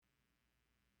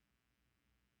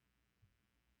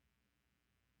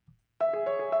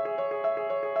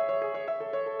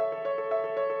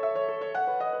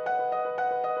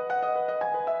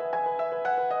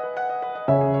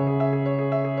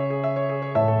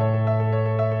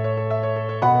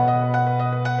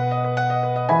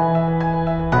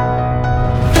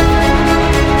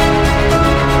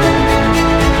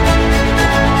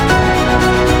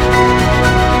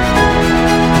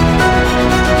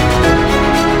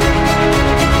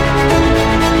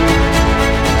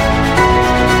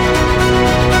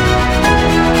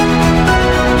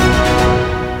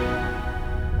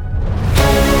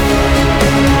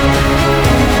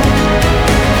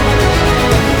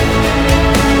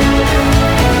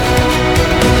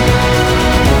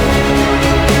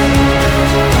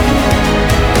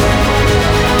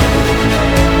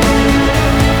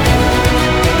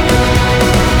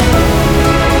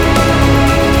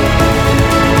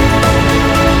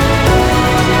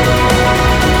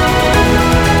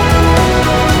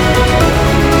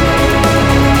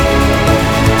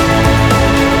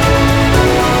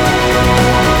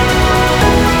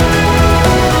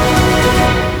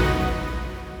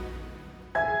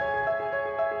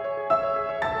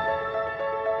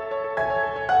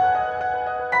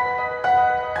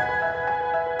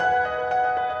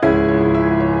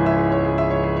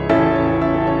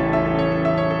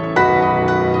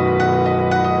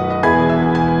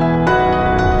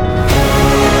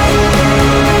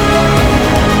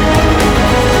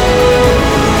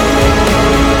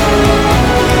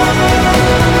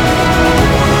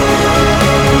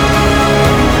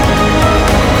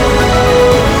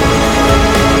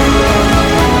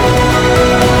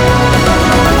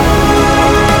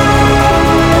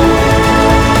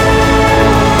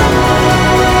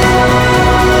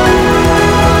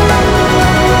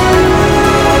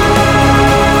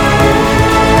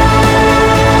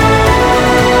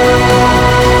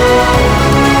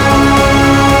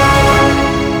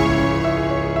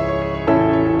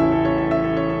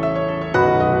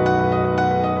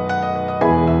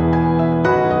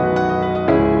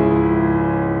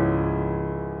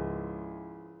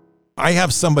I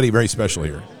have somebody very special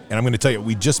here, and I'm going to tell you,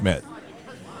 we just met.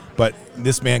 But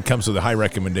this man comes with a high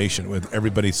recommendation with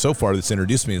everybody so far that's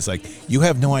introduced me. It's like, you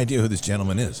have no idea who this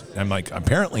gentleman is. And I'm like,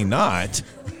 apparently not,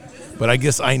 but I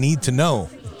guess I need to know.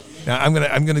 Now,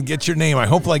 I'm gonna get your name. I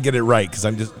hope I get it right, because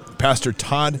I'm just Pastor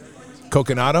Todd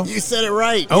Coconato. You said it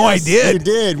right. Oh, yes, I did. You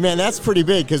did. Man, that's pretty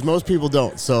big, because most people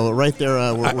don't. So right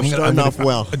there, we're starting off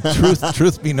well.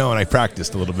 Truth be known, I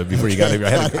practiced a little bit before you got here. I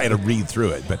had to read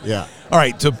through it. But yeah. All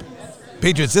right, so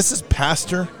Patriots, this is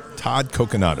Pastor Todd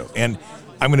Coconato. And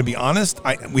I'm going to be honest,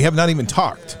 we have not even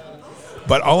talked.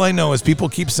 But all I know is people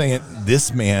keep saying,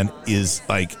 this man is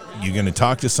like, you're going to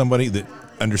talk to somebody that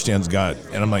understands God.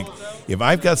 And I'm like, if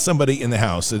I've got somebody in the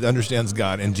house that understands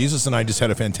God, and Jesus and I just had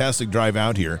a fantastic drive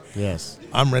out here, yes,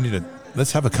 I'm ready to,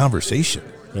 let's have a conversation.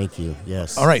 Thank you.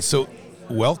 Yes. All right, so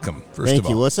welcome, first of all. Thank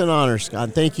you. Well, it's an honor,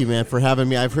 Scott. Thank you, man, for having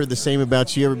me. I've heard the same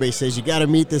about you. Everybody says, you got to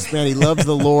meet this man. He loves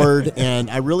the Lord, and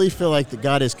I really feel like that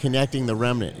God is connecting the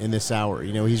remnant in this hour.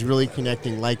 You know, he's really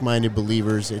connecting like-minded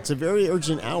believers. It's a very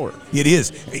urgent hour. It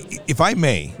is. If I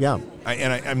may, yeah.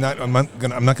 I'm not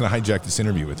going to hijack this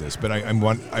interview with this, but I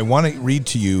want to read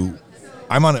to you.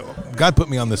 God put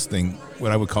me on this thing,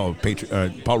 what I would call a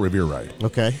Paul Revere ride.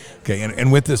 Okay. Okay,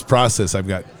 and with this process,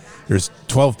 there's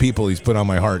 12 people he's put on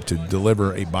my heart to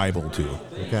deliver a Bible to.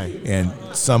 Okay. And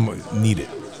some need it.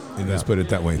 And let's put it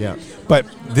that way. Yeah. But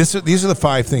these are the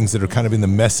 5 things that are kind of in the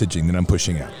messaging that I'm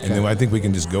pushing out. And then I think we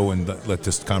can just go and let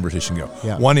this conversation go.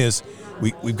 Yeah. One is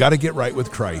we've got to get right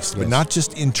with Christ, but not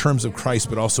just in terms of Christ,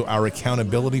 but also our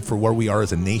accountability for where we are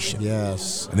as a nation.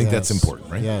 Yes. I think that's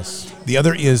important, right? Yes. The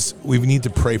other is we need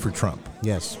to pray for Trump.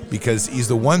 Yes. Because he's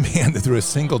the one man that through a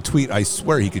single tweet, I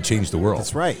swear he could change the world.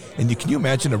 That's right. And can you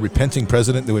imagine a repenting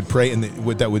president that would pray, and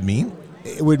what that would mean?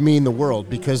 It would mean the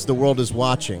world, because the world is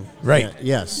watching. Right. Yeah,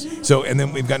 yes. So, and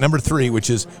then we've got number 3,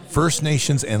 which is First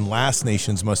Nations and Last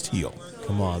Nations must heal.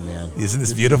 Come on, man. Isn't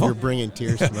this beautiful? You're bringing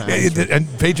tears to my eyes. And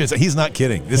Patriots, he's not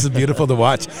kidding. This is beautiful to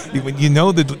watch. You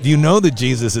know that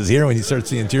Jesus is here when you start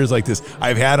seeing tears like this.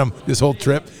 I've had them this whole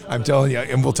trip. I'm telling you,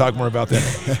 and we'll talk more about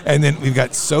that. And then we've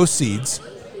got sow seeds,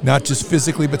 not just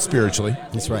physically but spiritually.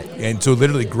 That's right. And so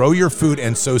literally grow your food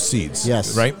and sow seeds.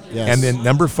 Yes. Right? Yes. And then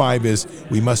number 5 is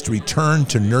we must return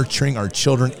to nurturing our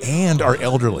children and our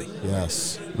elderly.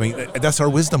 Yes. I mean, that's our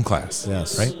wisdom class.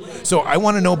 Yes. Right? So I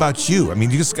want to know about you. I mean,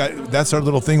 that's our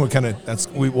little thing.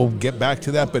 We will get back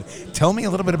to that. But tell me a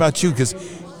little bit about you, because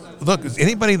look,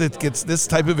 anybody that gets this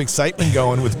type of excitement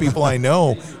going with people I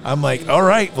know, I'm like, all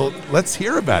right, well, let's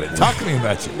hear about it. Talk to me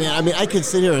about you. Man, I mean, I can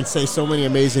sit here and say so many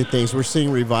amazing things. We're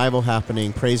seeing revival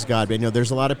happening. Praise God. But,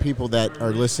 there's a lot of people that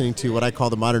are listening to what I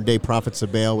call the modern day prophets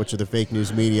of Baal, which are the fake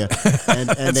news media.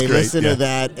 And they listen to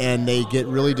that and they get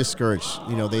really discouraged.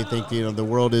 They think, the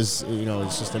world is,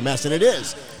 it's just a mess. And it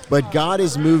is. But God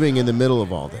is moving in the middle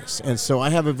of all this. And so I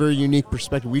have a very unique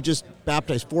perspective. We just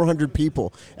baptized 400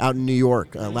 people out in New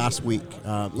York last week.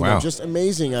 Wow. Just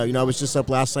amazing. I was just up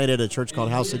last night at a church called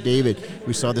House of David.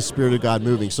 We saw the Spirit of God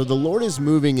moving. So the Lord is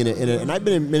moving and I've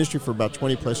been in ministry for about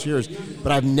 20 plus years,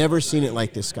 but I've never seen it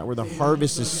like this, Scott, where the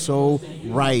harvest is so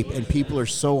ripe and people are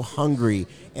so hungry.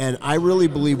 And I really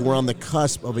believe we're on the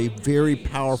cusp of a very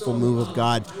powerful move of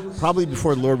God, probably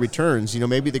before the Lord returns,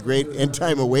 maybe the great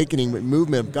end-time awakening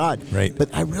movement of God. Right.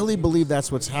 But I really believe that's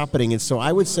what's happening. And so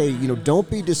I would say, don't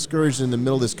be discouraged in the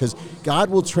middle of this, because God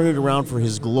will turn it around for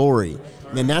his glory.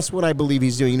 And that's what I believe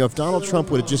he's doing. If Donald Trump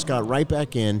would have just got right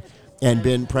back in and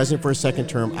been president for a second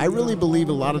term, I really believe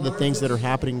a lot of the things that are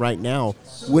happening right now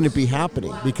wouldn't be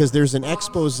happening, because there's an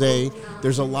expose.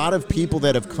 There's a lot of people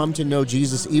that have come to know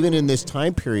Jesus even in this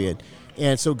time period.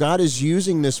 And so God is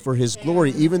using this for his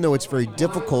glory, even though it's very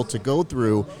difficult to go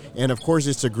through. And of course,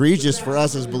 it's egregious for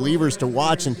us as believers to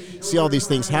watch and see all these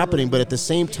things happening. But at the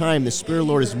same time, the Spirit of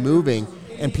the Lord is moving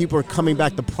and people are coming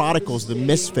back, the prodigals, the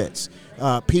misfits,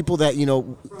 people that,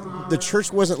 the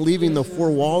church wasn't leaving the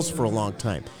 4 walls for a long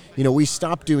time. We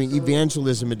stopped doing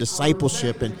evangelism and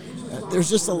discipleship, and there's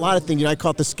just a lot of things. I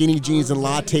call it the skinny jeans and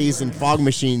lattes and fog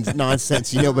machines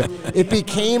nonsense, but it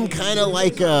became kind of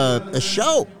like a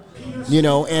show,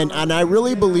 and I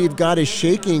really believe God is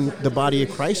shaking the body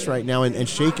of Christ right now and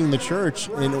shaking the church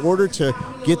in order to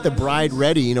get the bride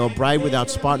ready, a bride without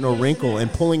spot nor wrinkle,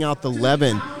 and pulling out the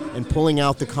leaven and pulling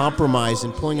out the compromise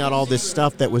and pulling out all this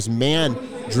stuff that was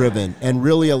man-driven and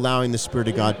really allowing the Spirit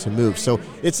of God to move. So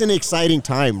it's an exciting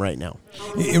time right now.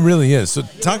 It really is. So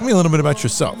talk to me a little bit about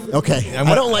yourself. Okay.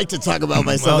 I don't like to talk about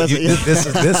myself. Well,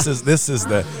 this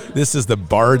is the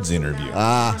Bard's interview.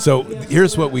 So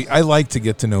here's what I like to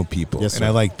get to know people, yes, and I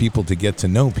like people to get to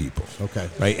know people. Okay.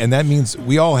 Right, and that means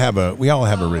we all have a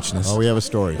richness. Oh, we have a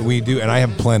story. We do, and I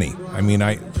have plenty. I mean,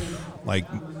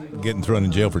 getting thrown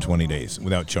in jail for 20 days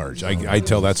without charge. I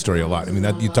tell that story a lot. I mean,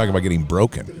 you talk about getting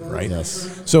broken, right?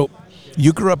 Yes. So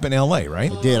you grew up in L.A.,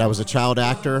 right? I did. I was a child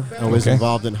actor. I was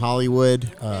involved in Hollywood.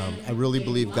 I really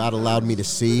believe God allowed me to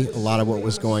see a lot of what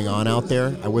was going on out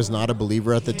there. I was not a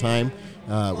believer at the time.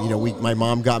 My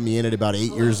mom got me in at about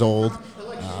 8 years old.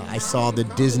 I saw the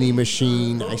Disney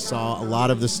machine. I saw a lot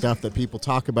of the stuff that people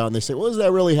talk about, and they say, well, is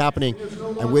that really happening?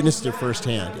 I witnessed it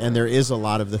firsthand, and there is a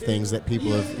lot of the things that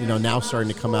people have, now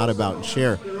starting to come out about and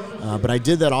share. But I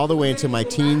did that all the way into my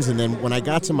teens, and then when I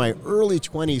got to my early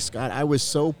 20s, Scott, I was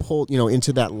so pulled,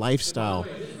 into that lifestyle.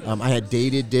 I had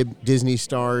dated Disney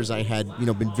stars. I had,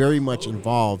 been very much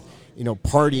involved.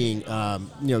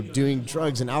 Partying, doing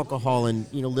drugs and alcohol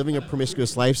and, living a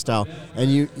promiscuous lifestyle.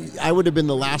 And I would have been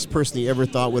the last person you ever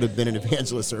thought would have been an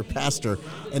evangelist or a pastor.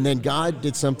 And then God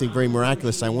did something very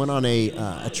miraculous. I went on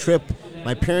a trip.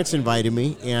 My parents invited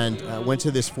me and went to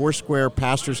this Foursquare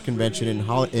Pastors Convention in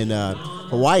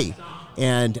Hawaii.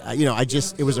 And,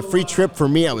 it was a free trip for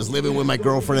me. I was living with my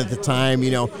girlfriend at the time,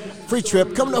 free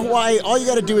trip, come to Hawaii. All you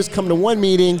got to do is come to one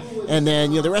meeting. And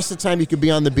then, the rest of the time you could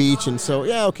be on the beach. And so,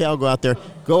 okay, I'll go out there.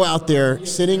 Go out there,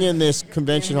 sitting in this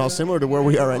convention hall, similar to where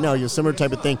we are right now, similar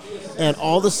type of thing. And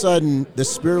all of a sudden, the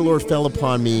Spirit of the Lord fell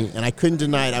upon me, and I couldn't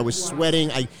deny it. I was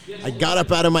sweating. I got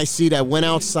up out of my seat. I went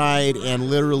outside, and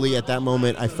literally at that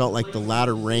moment, I felt like the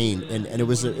latter rain. And it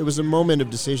was a moment of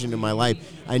decision in my life.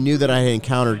 I knew that I had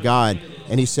encountered God,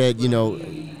 and He said,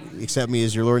 accept me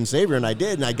as your Lord and Savior, and I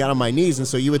did, and I got on my knees. And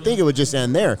so you would think it would just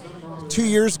end there. 2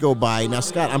 years go by. Now,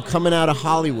 Scott, I'm coming out of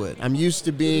Hollywood. I'm used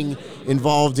to being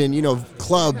involved in,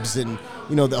 clubs and,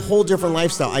 the whole different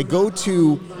lifestyle. I go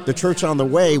to the Church on the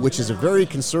Way, which is a very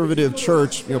conservative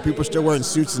church. People are still wearing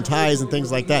suits and ties and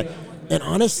things like that. And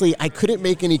honestly, I couldn't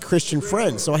make any Christian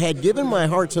friends. So I had given my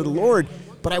heart to the Lord,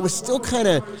 but I was still kind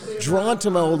of drawn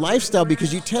to my old lifestyle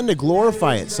because you tend to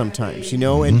glorify it sometimes,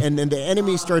 mm-hmm. and then the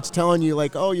enemy starts telling you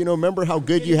like, oh, remember how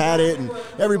good you had it and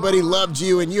everybody loved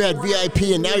you and you had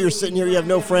VIP and now you're sitting here, you have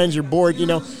no friends, you're bored, and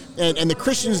the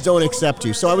Christians don't accept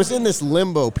you. So I was in this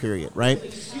limbo period, right?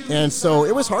 And so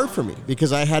it was hard for me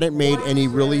because I hadn't made any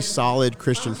really solid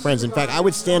Christian friends. In fact, I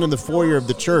would stand in the foyer of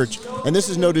the church, and this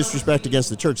is no disrespect against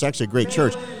the church, it's actually a great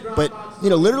church, but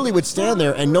literally would stand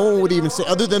there and no one would even say,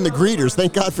 other than the greeters,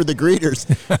 thank God for the greeters,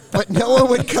 but no one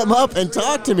would come up and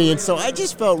talk to me. And so I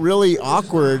just felt really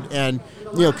awkward and,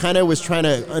 kind of was trying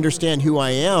to understand who I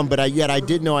am, but yet I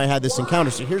did know I had this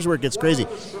encounter. So here's where it gets crazy.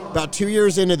 About 2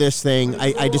 years into this thing,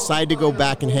 I decided to go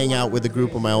back and hang out with a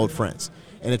group of my old friends.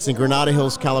 And it's in Granada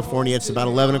Hills, California. It's about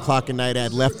 11 o'clock at night. I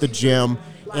had left the gym,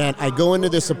 and I go into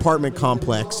this apartment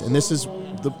complex, and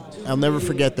I'll never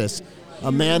forget this.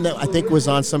 A man that I think was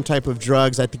on some type of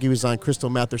drugs. I think he was on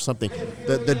crystal meth or something.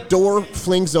 The door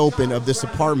flings open of this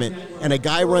apartment, and a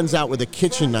guy runs out with a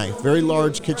kitchen knife, very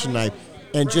large kitchen knife,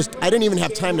 and I didn't even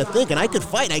have time to think, and I could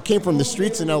fight. I came from the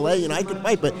streets in L.A., and I could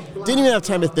fight, but didn't even have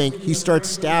time to think. He starts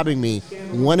stabbing me,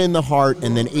 one in the heart,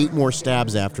 and then 8 more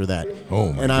stabs after that.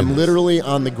 Oh, my And I'm goodness. literally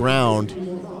on the ground,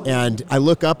 and I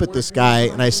look up at this guy,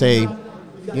 and I say,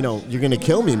 you're going to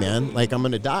kill me, man. Like, I'm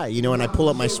going to die, and I pull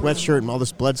up my sweatshirt and all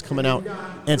this blood's coming out.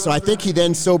 And so I think he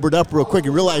then sobered up real quick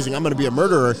and realizing I'm going to be a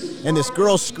murderer. And this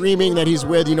girl screaming that he's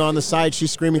with, on the side,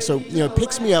 she's screaming. So,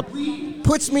 picks me up,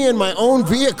 puts me in my own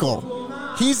vehicle.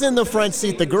 He's in the front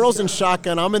seat. The girl's in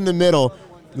shotgun. I'm in the middle.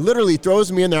 Literally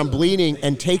throws me in there. I'm bleeding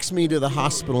and takes me to the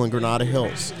hospital in Granada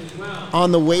Hills.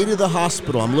 On the way to the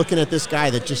hospital, I'm looking at this guy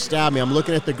that just stabbed me. I'm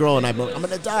looking at the girl, and I'm going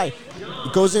to die.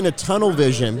 It goes into tunnel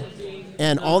vision.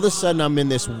 And all of a sudden, I'm in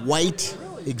this white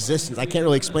existence. I can't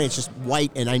really explain. It's just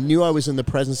white. And I knew I was in the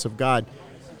presence of God.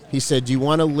 He said, do you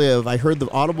want to live? I heard the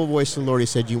audible voice of the Lord. He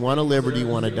said, do you want to live or do you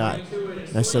want to die?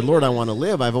 And I said, Lord, I want to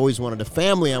live. I've always wanted a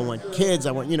family. I want kids.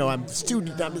 I'm a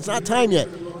student. It's not time yet.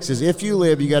 He says, if you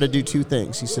live, you got to do 2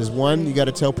 things. He says, 1, you got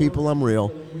to tell people I'm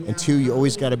real. And 2, you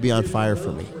always got to be on fire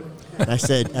for me. And I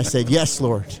said, yes,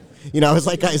 Lord. I was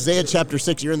like Isaiah chapter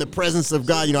 6. You're in the presence of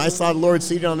God. I saw the Lord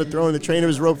seated on the throne, the train of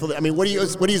his robe. What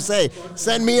do you say?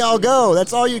 Send me, I'll go.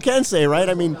 That's all you can say, right?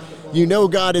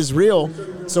 God is real.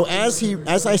 So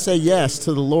as I say yes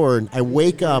to the Lord, I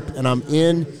wake up and I'm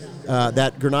in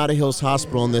that Granada Hills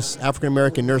hospital, and this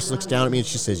African-American nurse looks down at me and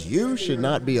she says, you should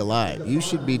not be alive. You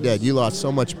should be dead. You lost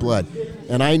so much blood.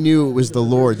 And I knew it was the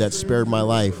Lord that spared my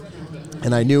life,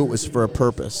 and I knew it was for a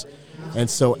purpose. And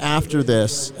so after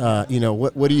this,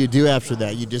 what do you do after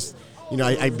that? You just,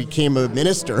 I became a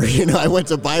minister. I went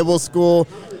to Bible school,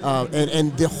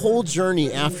 and the whole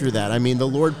journey after that, the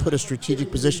Lord put a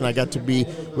strategic position. I got to be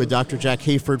with Dr. Jack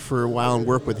Hayford for a while and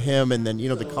work with him, and then,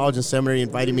 the college and seminary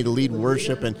invited me to lead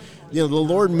worship, and, the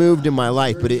Lord moved in my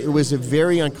life, but it was a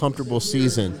very uncomfortable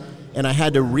season. and I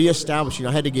had to reestablish,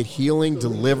 I had to get healing,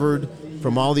 delivered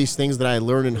from all these things that I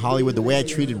learned in Hollywood, the way I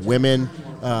treated women,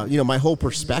 my whole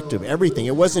perspective, everything.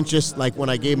 It wasn't just like when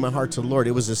I gave my heart to the Lord.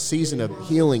 It was a season of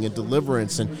healing and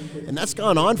deliverance, and that's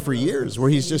gone on for years, where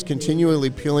he's just continually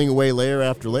peeling away layer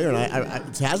after layer, and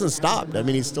it hasn't stopped. I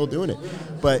mean, he's still doing it.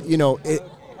 But,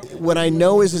 what I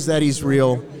know is that he's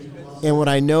real. And what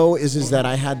I know is that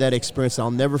I had that experience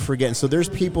I'll never forget. And so there's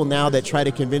people now that try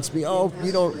to convince me, oh,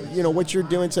 what you're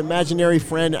doing, it's an imaginary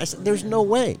friend. I said, there's no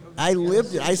way. I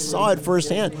lived it. I saw it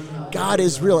firsthand. God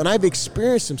is real. And I've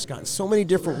experienced him, Scott, in so many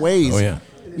different ways. Oh, yeah.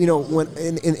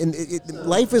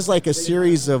 Life is like a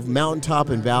series of mountaintop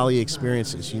and valley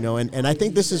experiences, and I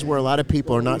think this is where a lot of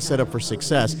people are not set up for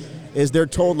success. Is they're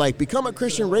told, like, become a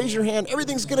Christian, raise your hand,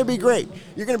 everything's going to be great.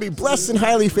 You're going to be blessed and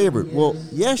highly favored. Well,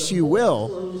 yes, you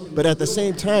will, but at the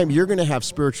same time, you're going to have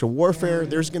spiritual warfare.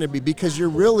 There's going to be, because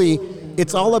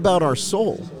it's all about our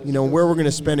soul, where we're going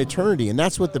to spend eternity. And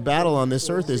that's what the battle on this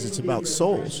earth is. It's about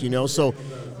souls, So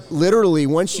literally,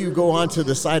 once you go onto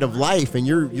the side of life and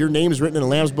your name is written in the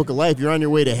Lamb's Book of Life, you're on your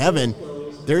way to heaven,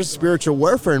 there's spiritual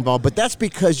warfare involved, but that's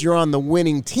because you're on the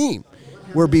winning team.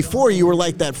 Where before you were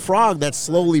like that frog that's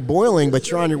slowly boiling, but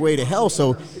you're on your way to hell,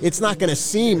 so it's not going to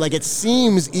seem like it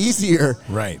seems easier.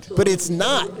 Right. But it's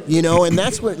not, and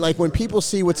that's what, like, when people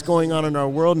see what's going on in our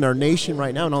world and our nation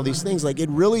right now and all these things, like, it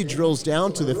really drills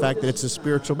down to the fact that it's a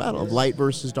spiritual battle of light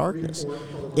versus darkness.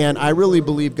 And I really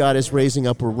believe God is raising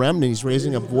up a remnant. He's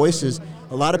raising up voices,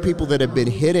 a lot of people that have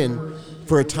been hidden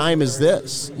for a time as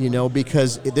this,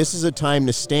 because this is a time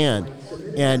to stand.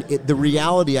 And the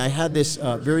reality, I had this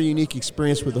very unique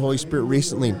experience with the Holy Spirit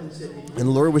recently, and the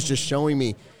Lord was just showing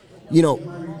me,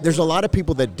 there's a lot of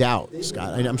people that doubt,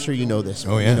 Scott. I'm sure you know this.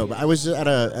 Oh, yeah. But I was at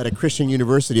a Christian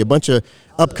university, a bunch of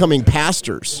upcoming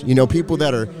pastors, people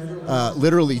that are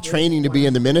literally training to be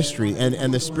in the ministry,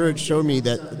 and the Spirit showed me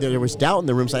that there was doubt in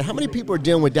the room. So how many people are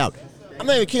dealing with doubt? I'm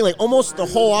not even kidding. Like, almost the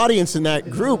whole audience in that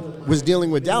group was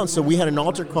dealing with doubt. So we had an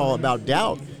altar call about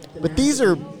doubt. But these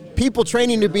are people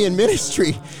training to be in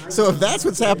ministry. So if that's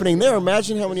what's happening there,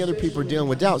 imagine how many other people are dealing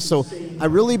with doubt. So I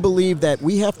really believe that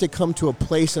we have to come to a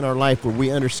place in our life where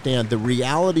we understand the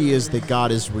reality is that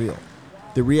God is real.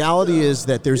 The reality is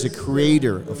that there's a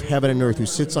creator of heaven and earth who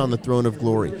sits on the throne of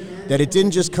glory. That it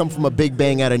didn't just come from a big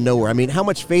bang out of nowhere. I mean, how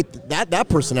much faith, that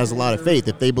person has a lot of faith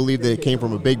if they believe that it came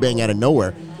from a big bang out of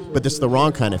nowhere. But that's the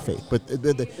wrong kind of faith. But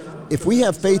if we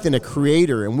have faith in a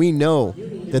creator and we know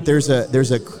that there's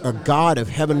a God of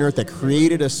heaven and earth that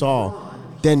created us all,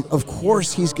 then of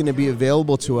course he's going to be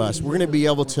available to us. We're going to be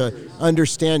able to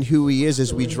understand who he is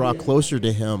as we draw closer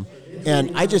to him.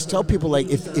 And I just tell people, like,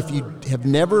 if you have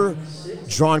never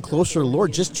drawn closer to the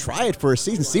Lord, just try it for a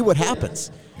season. See what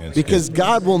happens. Because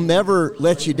God will never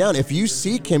let you down. If you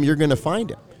seek him, you're going to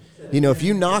find him. If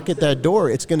you knock at that door,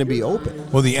 it's going to be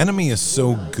open. Well, the enemy is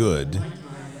so good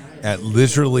at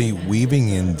literally weaving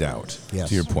in doubt, yes,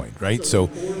 to your point, right? So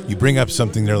you bring up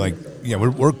something, they're like, yeah,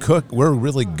 we're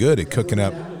really good at cooking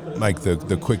up like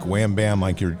the quick wham bam,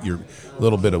 like your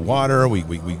little bit of water. We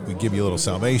give you a little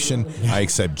salvation. Yeah. I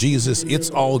accept Jesus. It's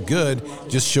all good.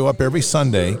 Just show up every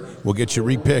Sunday. We'll get you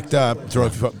repicked up, throw a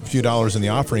few dollars in the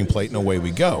offering plate, and away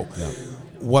we go. Yeah.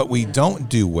 What we don't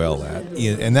do well at,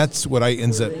 and that's what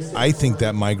I think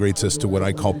that migrates us to what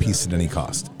I call peace at any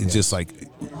cost. It's just like,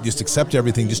 just accept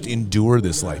everything, just endure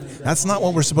this life. That's not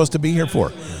what we're supposed to be here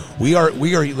for. We are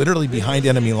literally behind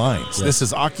enemy lines. Yes. This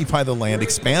is occupy the land,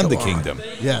 expand the kingdom,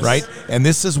 yes, right? And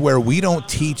this is where we don't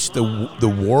teach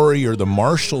the warrior, the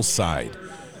martial side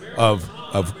of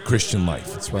Christian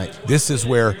life. That's right. This is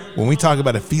where, when we talk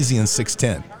about Ephesians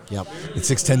 6:10, yep, it's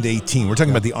 6:10 to 18. We're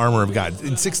talking about the armor of God.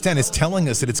 In 6:10, it's telling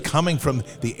us that it's coming from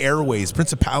the airways,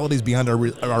 principalities beyond our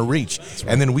reach. Right.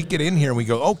 And then we get in here and we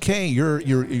go, okay, you're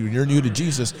new to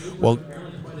Jesus. Well,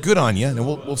 good on you, and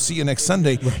we'll see you next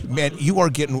Sunday. Right. Man, you are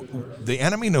the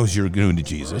enemy knows you're new to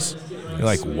Jesus. You're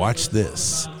like, watch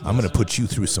this. I'm going to put you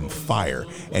through some fire.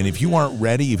 And if you aren't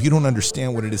ready, if you don't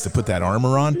understand what it is to put that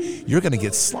armor on, you're going to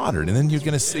get slaughtered. And then you're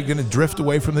going to drift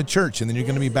away from the church. And then you're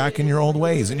going to be back in your old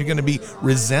ways. And you're going to be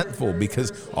resentful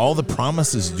because all the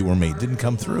promises you were made didn't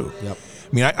come through. Yep.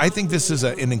 I mean, I think this is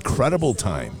an incredible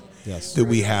time. Yes. That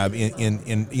we have and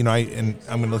I'm going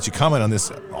to let you comment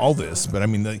on all this, but I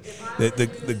mean the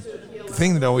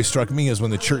thing that always struck me is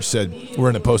when the church said we're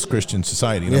in a post-Christian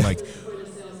society, and I'm like,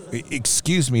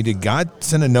 excuse me, did God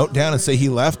send a note down and say he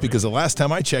left? Because the last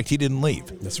time I checked, he didn't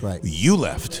leave. That's right. You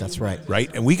left. That's right.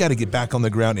 Right? And we got to get back on the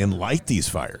ground and light these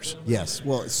fires. Yes.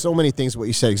 Well, so many things what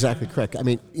you said, exactly correct. I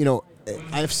mean,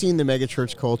 I've seen the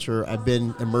megachurch culture. I've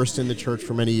been immersed in the church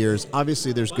for many years.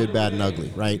 Obviously, there's good, bad, and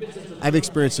ugly, right? I've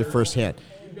experienced it firsthand.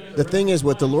 the thing is,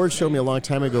 what the Lord showed me a long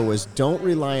time ago was don't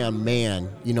rely on man.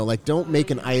 Like don't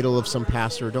make an idol of some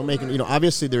pastor. Don't make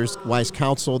obviously there's wise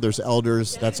counsel, there's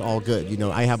elders. That's all good.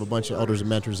 I have a bunch of elders and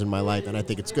mentors in my life, and I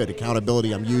think it's good.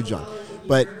 Accountability, I'm huge on.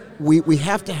 But we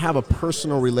have to have a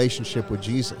personal relationship with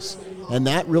Jesus. And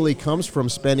that really comes from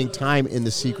spending time in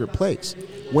the secret place.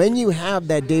 When you have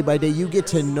that day by day, you get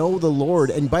to know the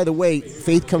Lord. And by the way,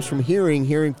 faith comes from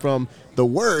hearing from the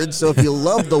Word. So if you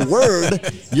love the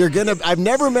Word, I've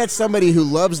never met somebody who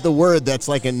loves the Word that's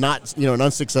like an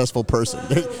unsuccessful person.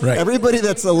 Right. Everybody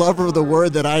that's a lover of the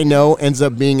Word that I know ends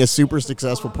up being a super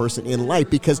successful person in life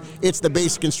because it's the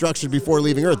basic instruction before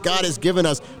leaving earth. God has given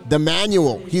us the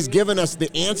manual. He's given us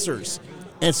the answers.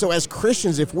 And so as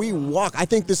Christians, if we walk, I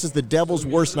think this is the devil's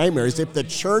worst nightmare, is if the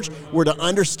church were to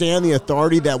understand the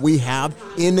authority that we have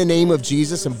in the name of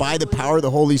Jesus and by the power of the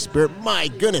Holy Spirit, my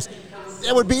goodness,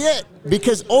 that would be it.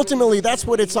 Because ultimately, that's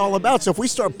what it's all about. So if we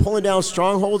start pulling down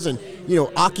strongholds and,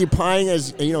 occupying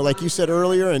as, like you said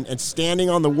earlier, and standing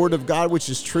on the Word of God, which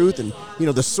is truth, and,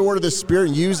 the sword of the Spirit,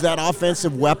 and use that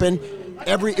offensive weapon,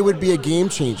 it would be a game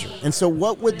changer. And so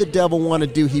what would the devil want to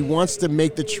do? He wants to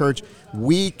make the church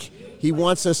weak. He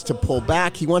wants us to pull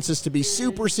back. He wants us to be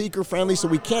super seeker-friendly, so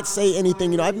we can't say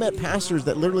anything. I've met pastors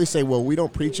that literally say, well, we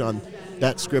don't preach on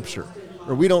that scripture,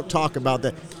 or we don't talk about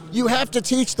that. You have to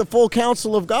teach the full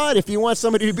counsel of God if you want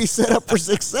somebody to be set up for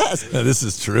success. No, this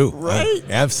is true. Right?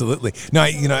 Absolutely. No,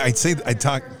 I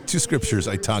talk two scriptures.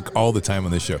 I talk all the time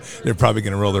on this show. They're probably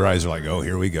going to roll their eyes. They're like, oh,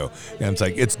 here we go. And it's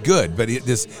like, it's good, but it's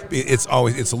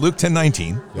Luke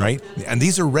 10:19, right? And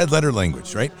these are red letter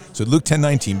language, right? So Luke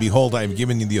 10:19, behold, I have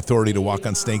given you the authority to walk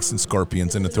on snakes and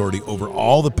scorpions and authority over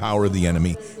all the power of the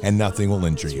enemy, and nothing will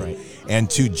injure you. Right. And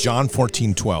to John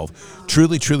 14:12,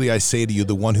 truly, truly, I say to you,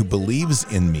 the one who believes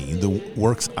in me, the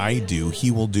works I do, he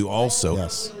will do also.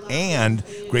 Yes. And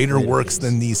greater works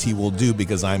than these he will do,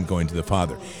 because I'm going to the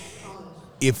Father.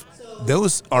 If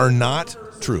those are not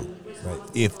true, right,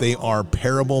 if they are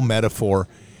parable metaphor,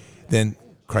 then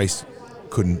Christ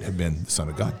couldn't have been the Son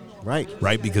of God. Right.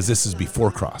 Right? Because this is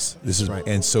before cross. This is right.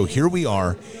 And so here we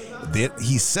are. That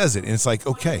he says it, and it's like,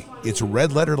 okay, it's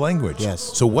red letter language. Yes.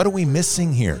 So what are we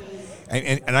missing here?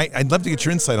 And I'd love to get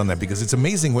your insight on that, because it's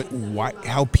amazing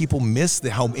how people miss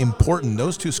how important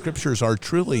those two scriptures are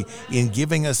truly in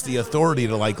giving us the authority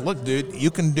to, like, look, dude,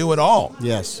 you can do it all.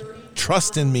 Yes.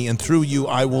 Trust in me, and through you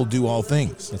I will do all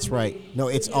things. That's right. No,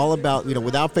 it's all about,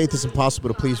 without faith it's impossible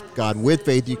to please God. With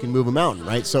faith you can move a mountain,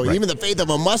 right? So even the faith of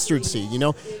a mustard seed,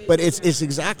 But it's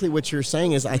exactly what you're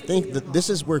saying is, I think that this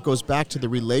is where it goes back to the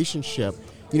relationship.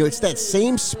 It's that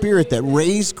same Spirit that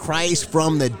raised Christ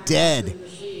from the dead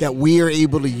that we are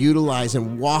able to utilize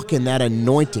and walk in that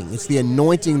anointing. It's the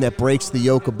anointing that breaks the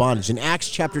yoke of bondage. In Acts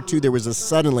chapter 2, there was a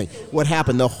suddenly. What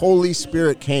happened? The Holy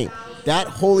Spirit came. That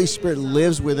Holy Spirit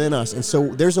lives within us. And so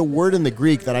there's a word in the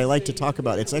Greek that I like to talk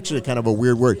about. It's actually kind of a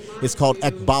weird word. It's called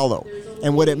ekbalo.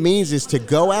 And what it means is to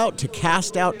go out, to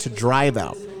cast out, to drive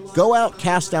out. Go out,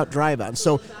 cast out, drive out. And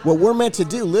so what we're meant to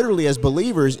do literally as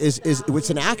believers is it's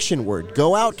an action word.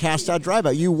 Go out, cast out, drive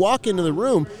out. You walk into the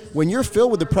room, when you're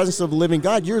filled with the presence of the living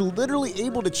God, you're literally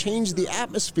able to change the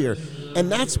atmosphere. And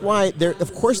that's why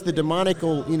of course the demonic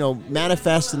will,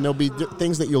 manifest, and there'll be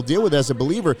things that you'll deal with as a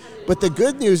believer. But the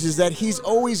good news is that he's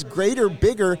always greater,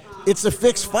 bigger. It's a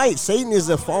fixed fight. Satan is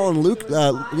a fallen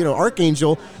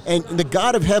archangel, and the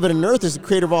God of heaven and earth is the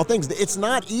creator of all things. It's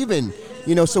not even.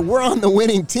 So we're on the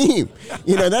winning team.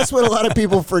 That's what a lot of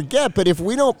people forget. But if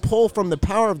we don't pull from the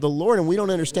power of the Lord, and we don't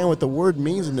understand what the word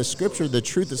means in the scripture, the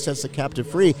truth that sets the captive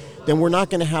free, then we're not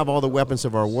going to have all the weapons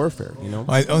of our warfare.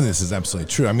 This is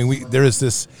absolutely true. I mean,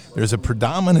 there's a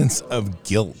predominance of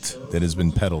guilt that has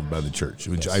been peddled by the church,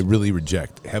 which I really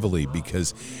reject heavily,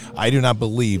 because I do not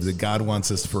believe that God wants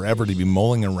us forever to be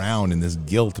mulling around in this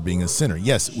guilt of being a sinner.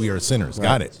 Yes, we are sinners. Right.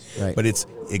 Got it. Right. But it's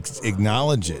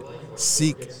acknowledge it.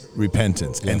 Seek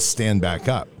repentance and stand back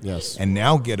up. Yes. And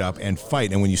now get up and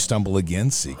fight. And when you stumble again,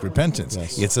 seek repentance.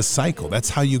 Yes. It's a cycle. That's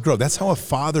how you grow. That's how a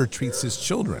father treats his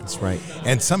children. That's right.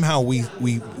 And somehow we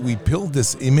build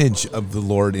this image of the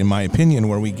Lord, in my opinion,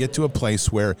 where we get to a place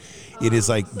where it is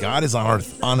like God is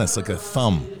on us like a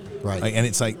thumb. Right. And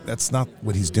it's like, that's not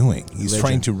what he's doing. He's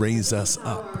trying to raise us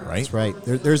up, right? That's right.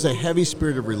 There's a heavy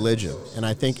spirit of religion. And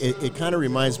I think it kind of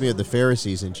reminds me of the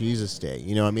Pharisees in Jesus' day.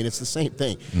 It's the same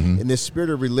thing. Mm-hmm. In this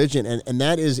spirit of religion, and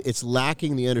that is, it's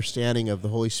lacking the understanding of the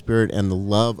Holy Spirit and the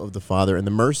love of the Father and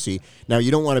the mercy. Now,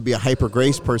 you don't want to be a hyper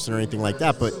grace person or anything like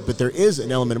that, but there is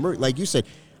an element of mercy. Like you said,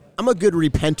 I'm a good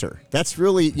repenter. That's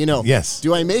really, Yes.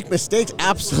 Do I make mistakes?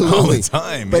 Absolutely. All the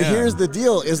time, But yeah. here's the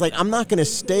deal, is like, I'm not going to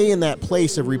stay in that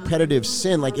place of repetitive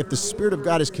sin. Like, if the Spirit of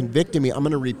God is convicting me, I'm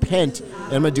going to repent,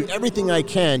 and I'm going to do everything I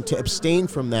can to abstain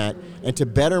from that and to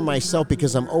better myself,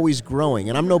 because I'm always growing,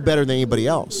 and I'm no better than anybody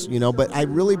else, But I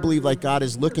really believe like God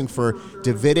is looking for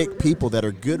Davidic people that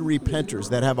are good repenters,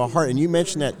 that have a heart. And you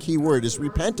mentioned that key word is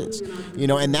repentance,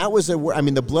 and that was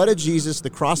the blood of Jesus, the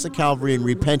cross of Calvary, and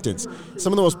repentance.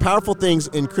 Some of the most powerful things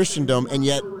in Christendom, and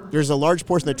yet there's a large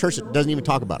portion of the church that doesn't even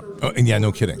talk about it. Oh, and yeah,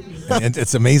 no kidding. And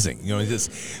it's amazing.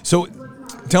 So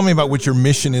tell me about what your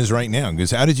mission is right now, because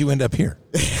how did you end up here?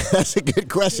 That's a good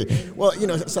question. Well,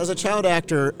 so as a child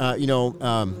actor,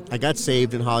 I got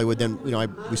saved in Hollywood. Then,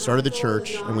 we started the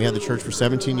church, and we had the church for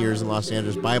 17 years in Los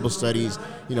Angeles, Bible studies,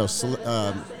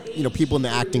 people in the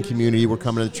acting community were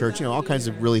coming to the church, all kinds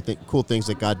of really cool things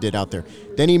that God did out there.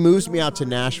 Then he moves me out to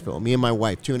Nashville, me and my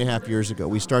wife, 2.5 years ago.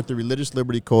 We start the Religious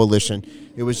Liberty Coalition.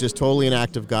 It was just totally an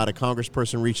act of God. A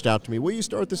congressperson reached out to me, will you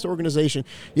start this organization?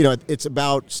 It's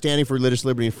about standing for religious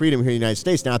liberty and freedom here in the United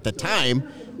States. Now, at the time,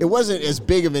 it wasn't as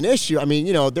big of an issue.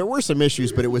 There were some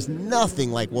issues, but it was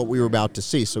nothing like what we were about to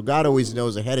see. So God always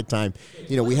knows ahead of time.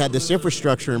 We had this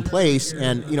infrastructure in place,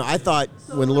 and, I thought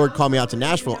when the Lord called me out to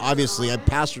Nashville, obviously I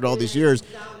pastored all these years,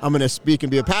 I'm going to speak and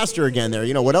be a pastor again there.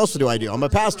 What else do I do? I'm a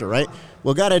pastor, right?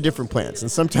 Well, God had different plans,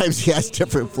 and sometimes he has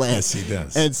different plans. Yes, he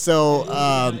does. And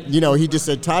so, he just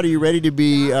said, Todd, are you ready to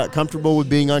be comfortable with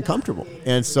being uncomfortable?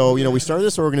 And so, we started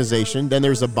this organization. Then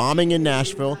there's a bombing in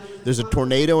Nashville. There's a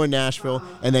tornado in Nashville,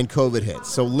 and then COVID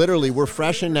hits. So literally, we're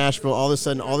fresh in Nashville. All of a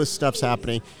sudden, all this stuff's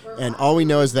happening, and all we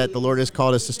know is that the Lord has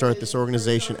called us to start this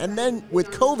organization. And then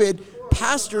with COVID,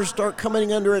 pastors start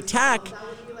coming under attack.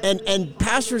 And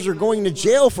pastors are going to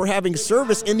jail for having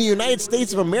service in the United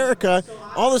States of America.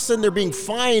 All of a sudden, they're being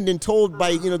fined and told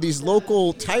by, these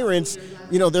local tyrants,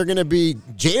 they're going to be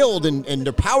jailed and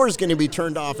their power is going to be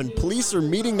turned off. And police are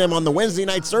meeting them on the Wednesday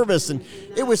night service. And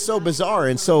it was so bizarre.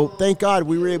 And so, thank God,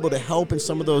 we were able to help in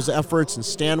some of those efforts and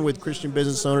stand with Christian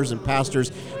business owners and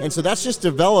pastors. And so that's just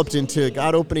developed into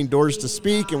God opening doors to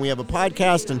speak. And we have a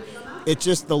podcast. And it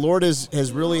just, the Lord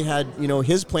has really had,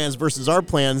 his plans versus our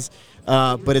plans.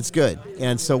 But it's good,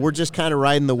 and so we're just kind of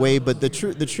riding the wave. But the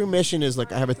true mission is,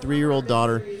 like, I have a 3-year-old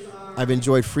daughter. I've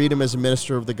enjoyed freedom as a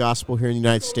minister of the gospel here in the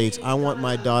United States. I want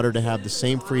my daughter to have the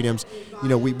same freedoms.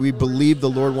 We believe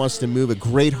the Lord wants to move a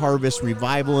great harvest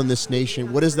revival in this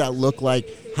nation. What does that look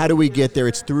like? How do we get there?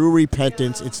 It's through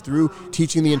repentance. It's through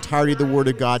teaching the entirety of the Word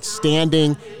of God.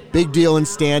 Standing, big deal in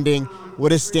standing. What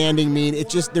does standing mean?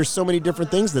 There's so many different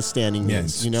things that standing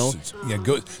means, Yeah,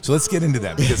 so let's get into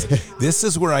that, because this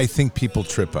is where I think people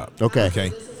trip up.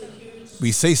 Okay.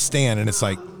 We say stand, and it's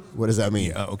like, what does that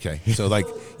mean? Okay. So, like,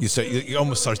 you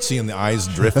almost start seeing the eyes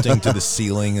drifting to the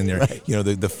ceiling, and they're, right.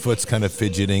 The foot's kind of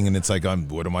fidgeting, and it's like,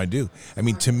 what do I do?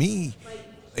 To me,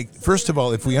 like, first of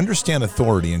all, if we understand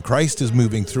authority and Christ is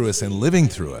moving through us and living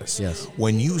through us, yes.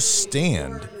 When you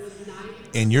stand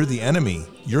and you're the enemy,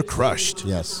 you're crushed.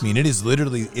 Yes. It is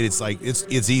literally, it's like,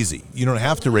 it's easy. You don't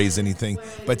have to raise anything.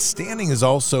 But standing is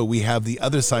also, we have the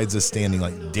other sides of standing,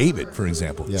 like David, for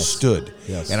example, stood.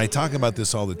 Yes. And I talk about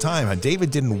this all the time, how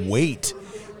David didn't wait.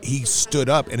 He stood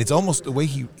up, and it's almost the way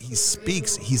he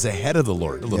speaks, he's ahead of the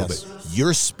Lord a little bit.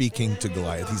 You're speaking to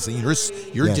Goliath. He's saying,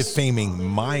 you're defaming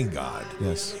my God.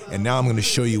 Yes. And now I'm going to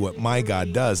show you what my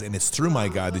God does, and it's through my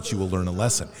God that you will learn a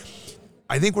lesson.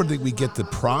 I think where we get the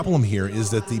problem here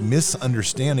is that the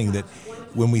misunderstanding that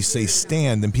when we say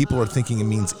stand, then people are thinking it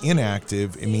means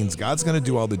inactive. It means God's going to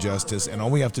do all the justice, and all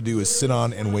we have to do is sit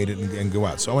on and wait and go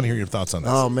out. So I want to hear your thoughts on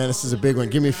this. Oh, man, this is a big one.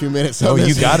 Give me a few minutes. Oh,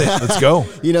 you got it. Let's go.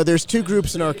 There's two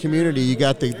groups in our community. You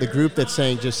got the group that's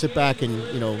saying just sit back and,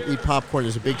 eat popcorn.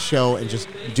 There's a big show and just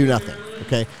do nothing.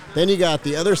 Okay. Then you got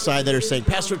the other side that are saying,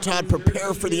 Pastor Todd,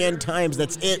 prepare for the end times.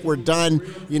 That's it. We're done.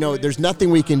 There's nothing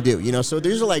we can do. So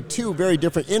these are like two very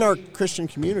different in our Christian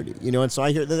community, and so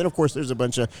I hear, then of course there's a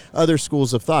bunch of other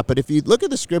schools of thought. But if you look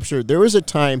at the scripture, there was a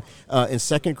time in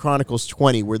 2 Chronicles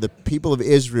 20 where the people of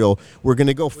Israel were going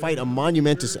to go fight a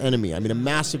monumentous enemy. A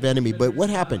massive enemy. But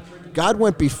what happened? God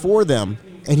went before them,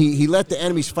 and he let the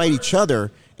enemies fight each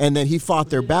other, and then he fought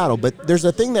their battle. But there's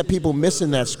a thing that people miss in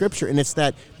that scripture, and it's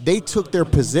that they took their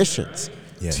positions.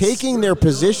 Yes. Taking their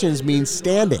positions means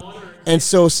standing. And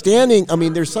so standing,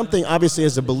 there's something, obviously,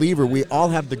 as a believer, we all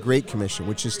have the Great Commission,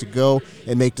 which is to go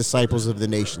and make disciples of the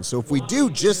nation. So if we do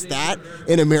just that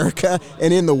in America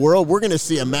and in the world, we're going to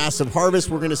see a massive harvest.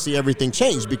 We're going to see everything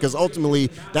change, because ultimately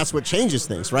that's what changes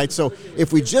things, right? So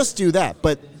if we just do that,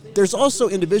 but there's also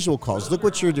individual calls. Look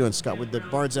what you're doing, Scott, with the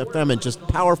Bards FM, and just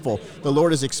powerful. The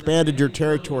Lord has expanded your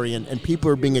territory, and people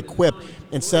are being equipped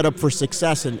and set up for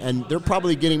success, and they're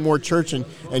probably getting more church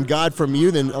and God from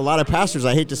you than a lot of pastors.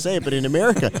 I hate to say it, but in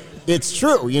America, it's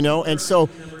true, and so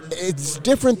it's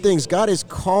different things. God is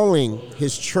calling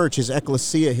his church, his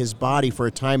ecclesia, his body for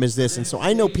a time as this. And so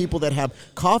I know people that have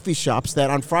coffee shops that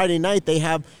on Friday night they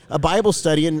have a Bible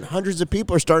study and hundreds of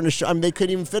people are starting to show. I mean, they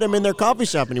couldn't even fit them in their coffee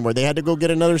shop anymore. They had to go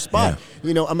get another spot.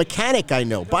 Yeah. A mechanic I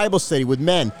know, Bible study with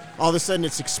men. All of a sudden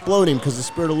it's exploding because the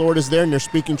Spirit of the Lord is there and they're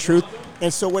speaking truth.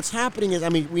 And so what's happening is,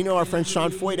 we know our friend Sean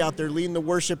Foyt out there leading the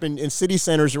worship in city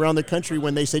centers around the country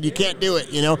when they said you can't do it,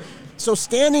 So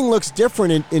standing looks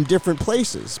different in different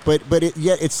places, but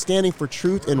yet it's standing for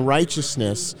truth and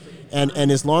righteousness. And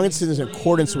as long as it's in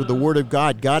accordance with the Word of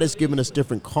God, God has given us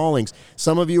different callings.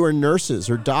 Some of you are nurses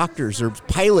or doctors or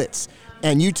pilots,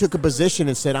 and you took a position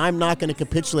and said, I'm not going to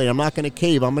capitulate. I'm not going to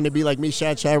cave. I'm going to be like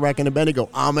Meshach, Shadrach, and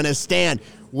Abednego. I'm going to stand.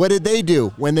 What did they do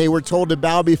when they were told to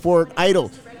bow before an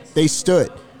idol? They stood.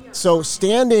 So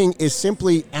standing is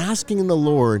simply asking the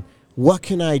Lord, what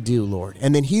can I do, Lord?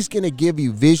 And then he's going to give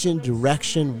you vision,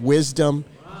 direction, wisdom.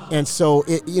 And so,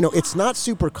 it's not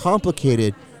super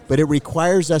complicated, but it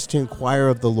requires us to inquire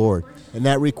of the Lord. And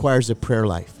that requires a prayer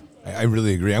life. I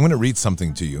really agree. I'm going to read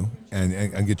something to you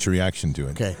and get your reaction to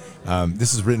it. Okay.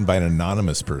 This is written by an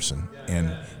anonymous person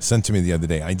and sent to me the other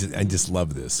day. I just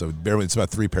love this. So bear with. It's about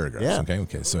 3 paragraphs. Yeah.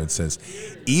 Okay. So it says,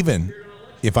 even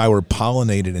if I were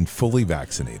pollinated and fully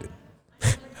vaccinated,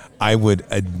 I would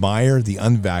admire the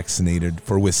unvaccinated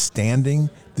for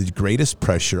withstanding the greatest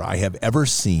pressure I have ever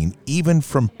seen, even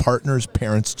from partners,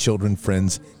 parents, children,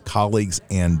 friends, colleagues,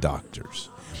 and doctors.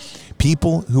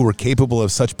 People who are capable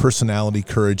of such personality,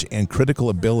 courage, and critical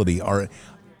ability are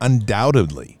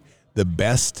undoubtedly the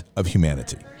best of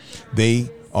humanity.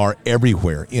 They are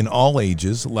everywhere, in all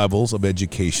ages, levels of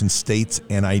education, states,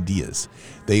 and ideas.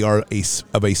 They are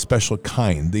of a special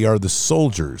kind. They are the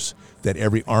soldiers that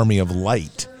every army of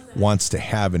light wants to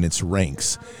have in its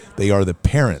ranks. They are the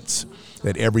parents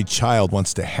that every child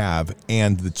wants to have,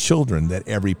 and the children that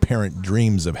every parent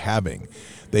dreams of having.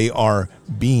 They are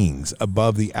beings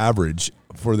above the average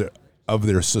of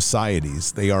their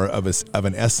societies. They are of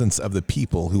an essence of the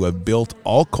people who have built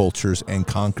all cultures and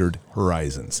conquered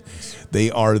horizons.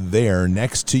 They are there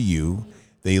next to you.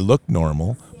 They look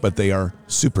normal, but they are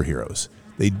superheroes.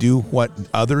 They do what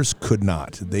others could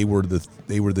not. They were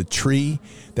the tree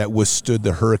that withstood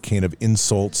the hurricane of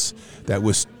insults,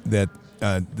 the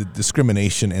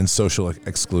discrimination and social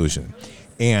exclusion.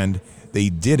 And they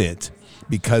did it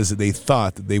because they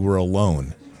thought that they were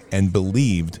alone and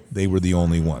believed they were the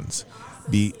only ones.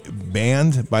 Be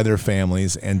banned by their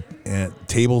families and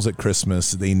tables at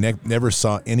Christmas, they never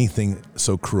saw anything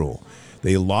so cruel.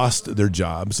 They lost their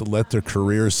jobs, let their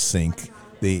careers sink.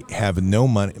 They have no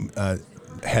money.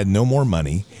 Had no more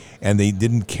money, and they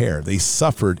didn't care. They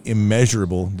suffered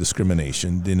immeasurable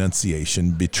discrimination,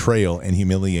 denunciation, betrayal, and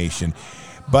humiliation,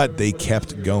 but they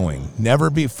kept going.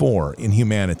 Never before in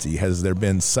humanity has there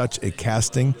been such a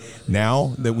casting.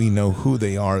 Now that we know who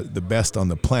they are, the best on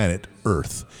the planet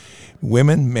Earth.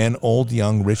 Women, men, old,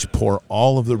 young, rich, poor,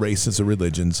 all of the races or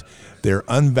religions, they're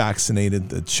unvaccinated,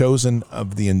 the chosen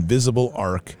of the invisible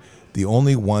ark, the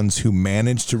only ones who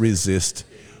managed to resist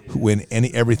when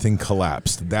everything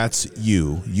collapsed. That's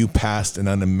you. You passed an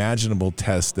unimaginable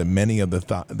test that many of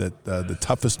the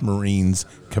toughest Marines,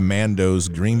 commandos,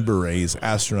 Green Berets,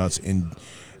 astronauts,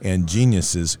 and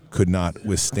geniuses could not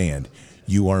withstand.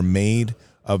 You are made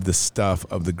of the stuff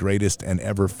of the greatest and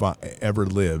ever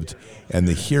lived, and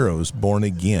the heroes born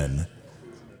again,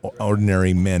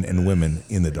 ordinary men and women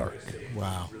in the dark.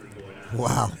 Wow.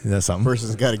 Isn't that something?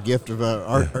 Person's got a gift of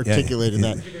articulating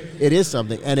that. It is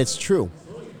something, and it's true.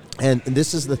 And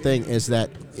this is the thing, is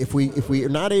that if we are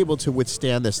not able to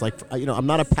withstand this, like, I'm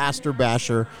not a pastor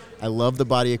basher. I love the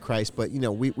body of Christ, but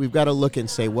we've got to look and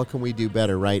say, what can we do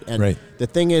better, right? And the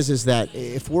thing is that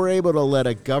if we're able to let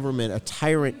a government, a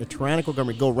tyrannical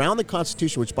government, go around the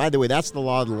Constitution, which, by the way, that's the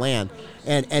law of the land,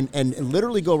 and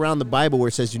literally go around the Bible where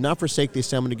it says, do not forsake the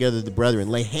assembly together of the brethren,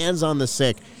 lay hands on the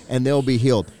sick, and they'll be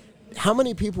healed. How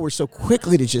many people were so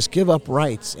quickly to just give up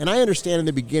rights? And I understand in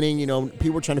the beginning,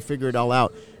 people were trying to figure it all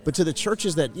out. But to the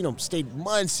churches that, stayed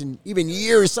months and even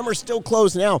years, some are still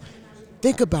closed now.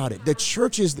 Think about it. The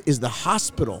church is the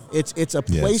hospital. It's a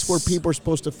place where people are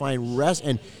supposed to find rest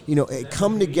and,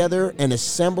 come together and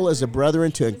assemble as a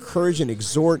brethren to encourage and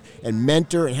exhort and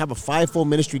mentor and have a fivefold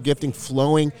ministry gifting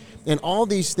flowing and all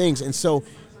these things. And so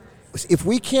if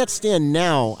we can't stand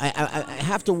now, I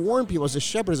have to warn people as a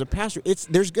shepherd, as a pastor,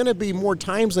 there's going to be more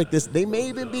times like this. They may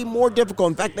even be more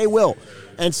difficult. In fact, they will.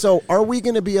 And so are we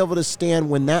going to be able to stand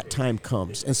when that time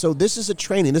comes? And so this is a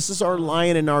training. This is our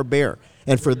lion and our bear.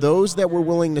 And for those that were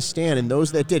willing to stand and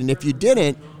those that did, and if you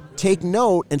didn't, take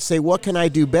note and say, what can I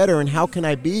do better, and how can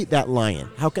I be that lion?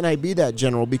 How can I be that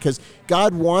general? Because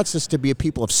God wants us to be a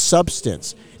people of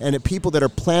substance and a people that are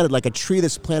planted like a tree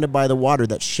that's planted by the water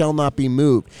that shall not be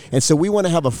moved. And so we want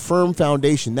to have a firm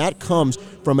foundation. That comes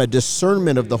from a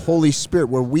discernment of the Holy Spirit,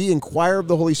 where we inquire of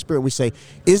the Holy Spirit. We say,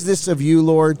 is this of you,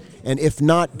 Lord? And if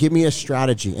not, give me a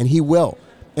strategy. And he will.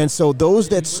 And so those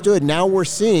that stood, now we're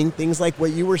seeing things like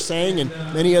what you were saying and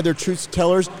many other truth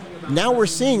tellers. Now we're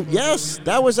seeing, yes,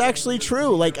 that was actually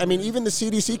true. Like, I mean, even the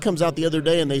CDC comes out the other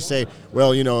day and they say,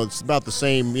 well, it's about the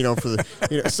same, for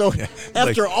the, so yeah,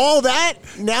 after all that,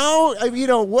 now,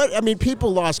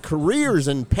 people lost careers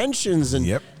and pensions and,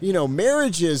 yep.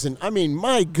 Marriages. And I mean,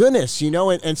 my goodness,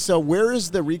 and so where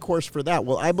is the recourse for that?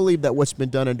 Well, I believe that what's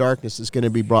been done in darkness is going to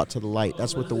be brought to the light.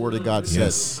 That's what the Word of God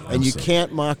says. Yes, and you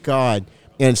can't mock God.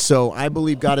 And so I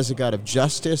believe God is a God of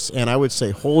justice. And I would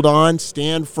say, hold on,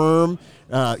 stand firm.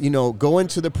 Go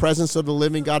into the presence of the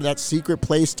living God, that secret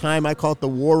place time. I call it the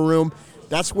war room.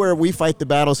 That's where we fight the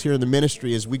battles here in the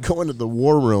ministry, is we go into the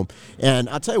war room. And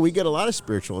I'll tell you, we get a lot of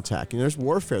spiritual attack. There's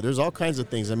warfare. There's all kinds of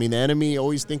things. I mean, the enemy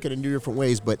always thinking in different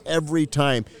ways, but every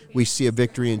time we see a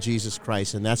victory in Jesus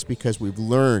Christ, and that's because we've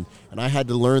learned, and I had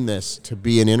to learn this to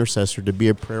be an intercessor, to be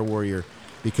a prayer warrior,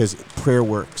 because prayer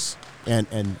works.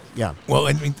 And yeah. Well,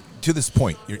 I mean, to this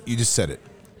point, you just said it.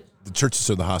 The churches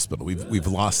are the hospital. We've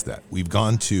lost that. We've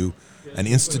gone to an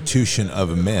institution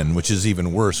of men, which is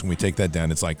even worse when we take that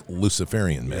down. It's like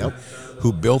Luciferian men, yep,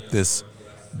 who built this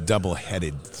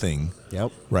double-headed thing,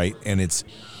 yep, right? And it's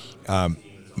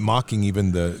mocking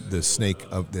even the snake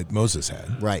that Moses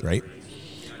had, right?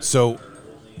 So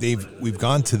we've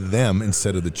gone to them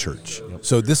instead of the church. Yep.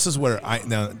 So this is where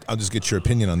now I'll just get your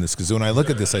opinion on this, because when I look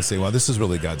at this, I say, well, this is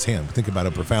really God's hand. Think about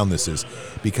how profound this is,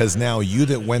 because now you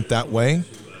that went that way,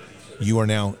 you are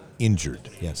now injured.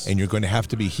 Yes. And you're going to have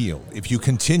to be healed. If you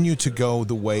continue to go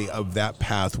the way of that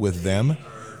path with them,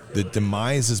 the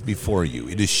demise is before you.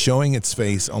 It is showing its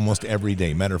face almost every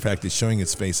day. Matter of fact, it's showing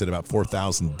its face at about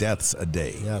 4,000 deaths a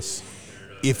day. Yes.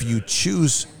 If you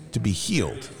choose to be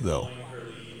healed, though,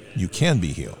 you can be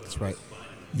healed. That's right.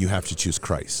 You have to choose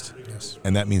Christ. Yes.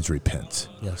 And that means repent.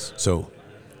 Yes. So,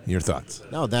 your thoughts?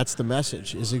 No, that's the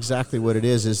message, is exactly what it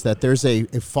is that there's a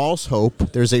false hope,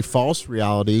 there's a false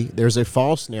reality, there's a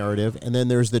false narrative, and then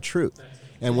there's the truth.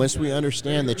 And once we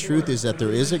understand the truth is that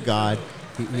there is a God,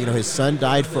 his son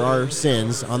died for our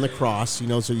sins on the cross,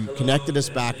 so he connected us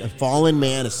back, a fallen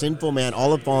man, a sinful man, all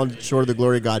have fallen short of the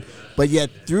glory of God. But yet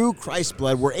through Christ's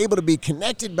blood, we're able to be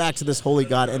connected back to this holy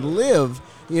God and live.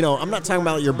 I'm not talking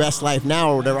about your best life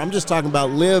now or whatever. I'm just talking about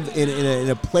live in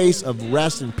a place of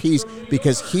rest and peace,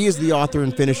 because he is the author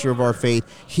and finisher of our faith.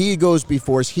 He goes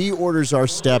before us. He orders our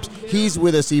steps. He's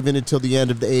with us even until the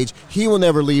end of the age. He will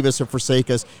never leave us or forsake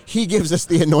us. He gives us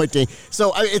the anointing.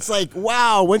 So it's like,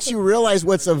 wow, once you realize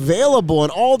what's available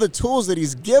and all the tools that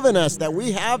he's given us, that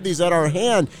we have these at our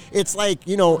hand, it's like,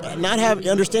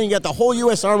 understanding you got the whole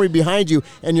U.S. Army behind you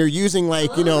and you're using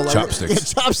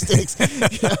chopsticks. Chopsticks.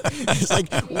 It's like,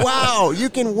 wow, you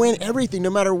can win everything no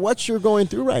matter what you're going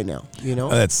through right now. Oh,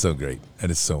 that's so great. That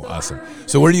is so awesome.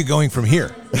 So where are you going from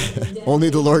here?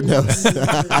 Only the Lord knows.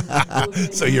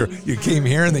 So you came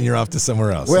here and then you're off to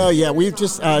somewhere else. Well, yeah, we've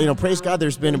just, praise God,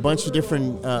 there's been a bunch of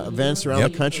different events around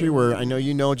the country where I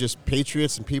know just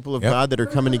patriots and people of God that are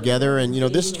coming together. And,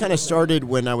 this kind of started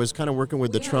when I was kind of working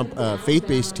with the Trump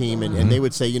faith-based team. And they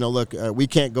would say, look, we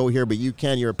can't go here, but you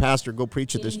can. You're a pastor. Go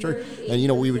preach at this church.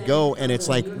 And, we would go. And it's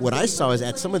like what I saw is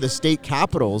at some of the state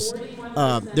capitals,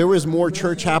 there was more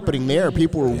church happening there.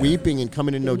 People were weeping and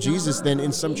coming to know Jesus than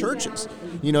in some churches.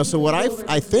 So what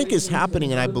I think is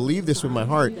happening, and I believe this with my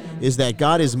heart, is that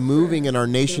God is moving in our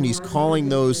nation. He's calling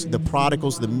the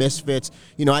prodigals, the misfits.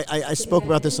 I spoke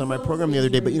about this on my program the other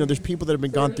day, but there's people that have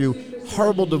been gone through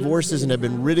horrible divorces and have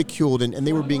been ridiculed and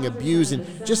they were being abused,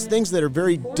 and just things that are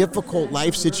very difficult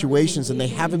life situations, and they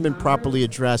haven't been properly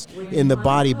addressed in the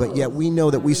body. But yet we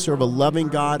know that we serve a loving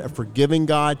God, a forgiving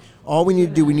God. All we need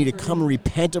to do, we need to come and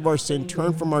repent of our sin,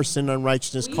 turn from our sin and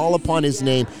unrighteousness, call upon his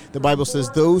name. The Bible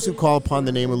says those who call upon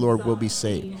the name of the Lord will be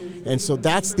saved. And so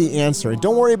that's the answer. And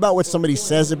don't worry about what somebody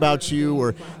says about you,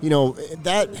 or,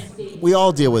 that we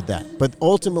all deal with that. But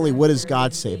ultimately, what does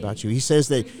God say about you? He says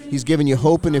that he's given you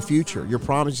hope in the future. future. Your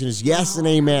promise is yes and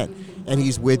amen, and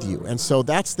he's with you. And so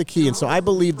that's the key. And so I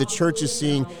believe the church is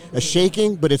seeing a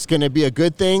shaking, but it's going to be a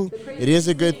good thing. It is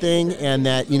a good thing, and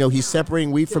that, he's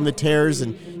separating wheat from the tares,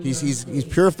 and he's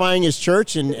purifying his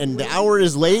church, and the hour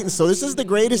is late, and so this is the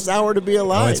greatest hour to be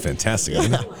alive. Oh, it's fantastic.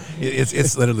 Yeah.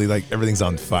 It's literally like everything's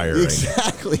on fire right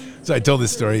exactly. now. So I told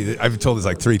this story. I've told this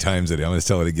like 3 times today. I'm going to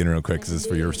tell it again real quick because it's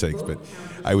for your sakes. But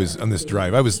I was on this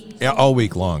drive. I was all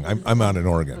week long. I'm out in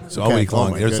Oregon, so all week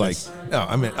long there's goodness.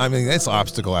 I mean it's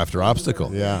obstacle after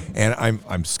obstacle. Yeah. And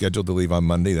I'm scheduled to leave on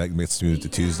Monday. That gets moved to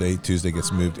Tuesday. Tuesday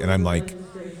gets moved, and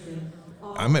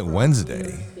I'm at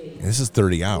Wednesday. And this is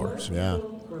 30 hours. Yeah.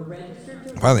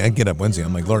 Finally, I get up Wednesday.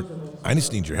 I'm like, Lord, I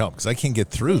just need your help because I can't get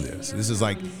through this. This is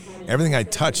like everything I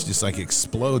touch just like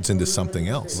explodes into something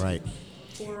else. Right.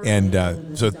 And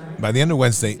so by the end of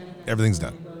Wednesday, everything's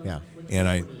done. Yeah. And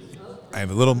I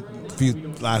have a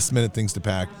few last minute things to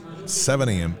pack. 7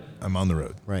 a.m. I'm on the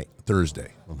road. Right.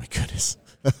 Thursday. Oh my goodness.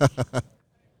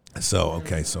 So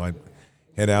I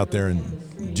head out there,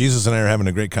 and Jesus and I are having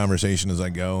a great conversation as I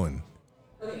go, and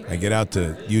I get out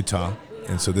to Utah,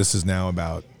 and so this is now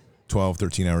about 12,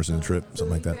 13 hours in the trip, something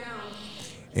like that.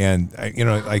 And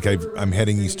I'm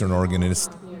heading Eastern Oregon, and it's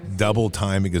double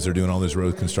time because they're doing all this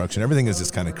road construction. Everything is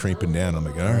just kind of creeping down. I'm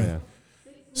like, all right. Yeah.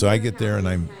 So I get there, and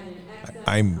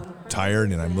I'm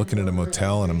tired, and I'm looking at a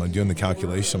motel, and I'm doing the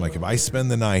calculation. I'm like, if I spend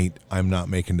the night, I'm not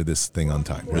making to this thing on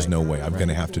time. There's no way. I'm going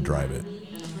to have to drive it.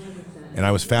 And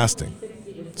I was fasting.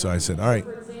 So I said, all right.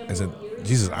 I said,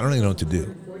 Jesus, I don't even know what to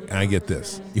do. And I get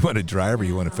this. You want to drive or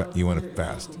you want to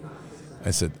fast?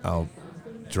 I said, I'll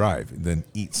drive, then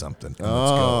eat something, and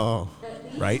let's go.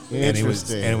 Right? And it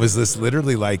was this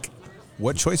literally like,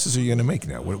 what choices are you going to make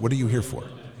now? What are you here for?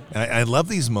 And I love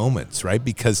these moments, right?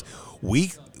 Because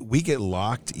we get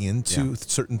locked into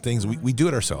certain things. We do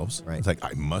it ourselves. Right. It's like,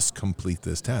 I must complete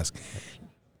this task.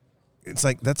 It's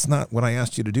like, that's not what I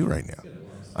asked you to do right now.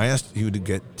 I asked you to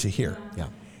get to here. Yeah.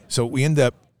 So we end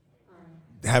up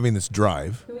having this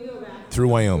drive through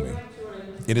Wyoming.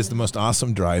 It is the most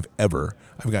awesome drive ever.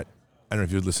 I don't know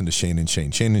if you've listened to Shane and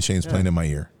Shane. Shane and Shane's playing in my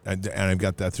ear. And I've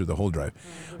got that through the whole drive.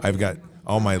 I've got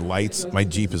all my lights. My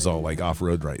Jeep is all like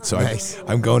off-road right. So nice.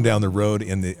 I'm going down the road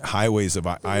in the highways of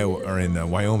Iowa or in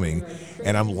Wyoming,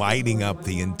 and I'm lighting up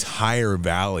the entire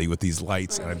valley with these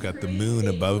lights. And I've got the moon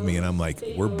above me, and I'm like,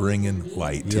 we're bringing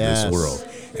light to this world.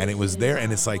 And it was there,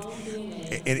 and it's like,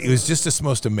 it was just this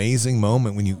most amazing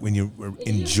moment when you were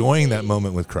enjoying that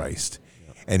moment with Christ,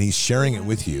 and He's sharing it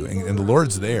with you, and the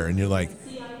Lord's there, and you're like,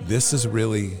 this is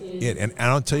really it. And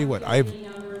I'll tell you what, I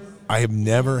have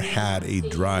never had a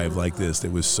drive like this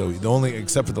that was so,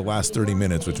 except for the last 30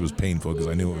 minutes, which was painful because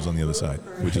I knew it was on the other side,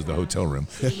 which is the hotel room.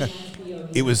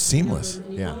 It was seamless.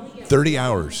 Yeah. 30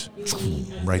 hours,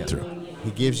 right through. He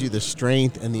gives you the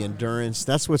strength and the endurance.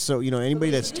 That's what's so,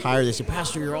 anybody that's tired, they say,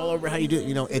 Pastor, you're all over. How do you do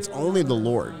it? It's only the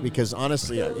Lord, because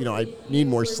honestly, I need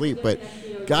more sleep, but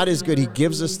God is good. He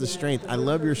gives us the strength. I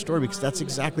love your story because that's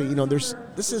exactly,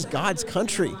 this is God's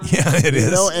country. Yeah, it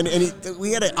is.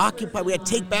 We had to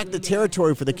take back the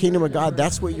territory for the kingdom of God.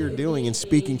 That's what you're doing, and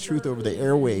speaking truth over the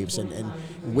airwaves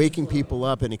and waking people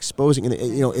up and exposing. And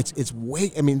it's way.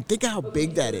 Think how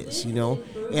big that is.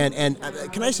 And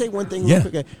can I say one thing? Yeah.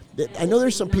 Real quick? I know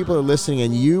there's some people that are listening,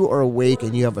 and you are awake,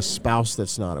 and you have a spouse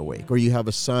that's not awake, or you have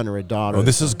a son or a daughter. Oh,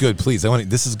 this is good. Please,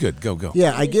 this is good. Go.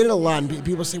 Yeah, I get it a lot, and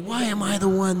people say, "Why am I the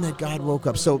one that God woke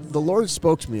up?" So the Lord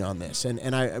spoke to me on this, and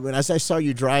as I saw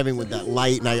you driving with that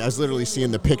light, and I was literally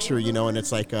seeing the picture, and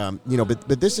it's like,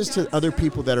 but this is to other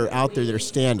people that are out there that are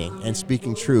standing and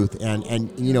speaking truth, and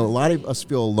a lot of us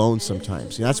feel alone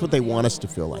sometimes. That's what they want us to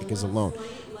feel like, is alone.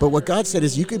 But what God said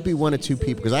is, you could be one of two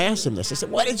people. Because I asked him this. I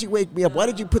said, why did you wake me up? Why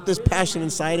did you put this passion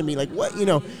inside of me? Like, what,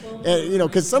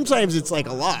 because sometimes it's like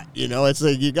a lot, it's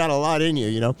like you got a lot in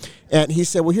you, And he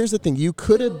said, well, here's the thing. You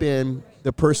could have been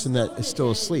the person that is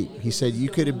still asleep. He said, you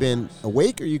could have been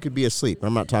awake or you could be asleep.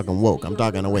 I'm not talking woke. I'm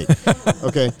talking awake.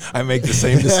 Okay. I make the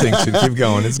same distinction. Keep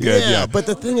going. It's good. Yeah. But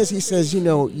the thing is, he says,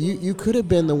 you could have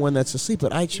been the one that's asleep,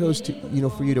 but I chose to,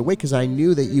 for you to wake because I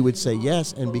knew that you would say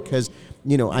yes. And because,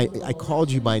 I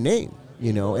called you by name,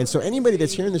 and so anybody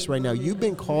that's hearing this right now, you've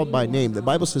been called by name. The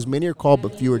Bible says many are called,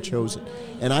 but few are chosen.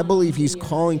 And I believe he's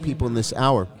calling people in this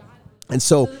hour. And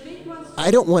so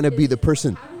I don't want to be the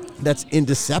person that's in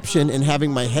deception and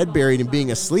having my head buried and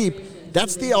being asleep.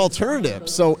 That's the alternative.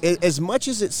 So as much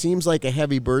as it seems like a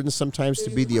heavy burden sometimes to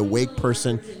be the awake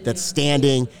person that's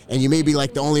standing, and you may be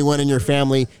like the only one in your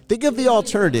family, think of the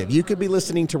alternative. You could be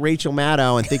listening to Rachel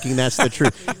Maddow and thinking that's the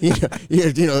truth.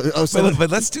 But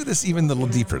let's do this even a little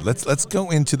deeper. Let's go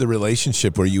into the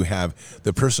relationship where you have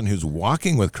the person who's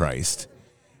walking with Christ,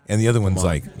 and the other one's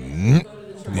like,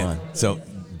 Come on. So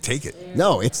take it.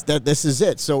 No, it's that. This is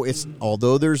it. So it's,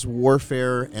 although there's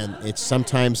warfare and it's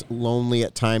sometimes lonely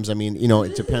at times. I mean,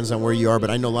 it depends on where you are. But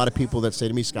I know a lot of people that say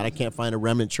to me, Scott, I can't find a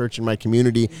remnant church in my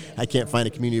community. I can't find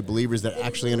a community of believers that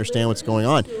actually understand what's going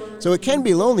on. So it can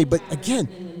be lonely. But again,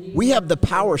 we have the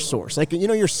power source. Like,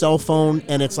 your cell phone,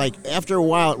 and it's like after a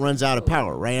while it runs out of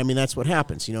power, right? I mean, that's what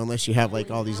happens, unless you have like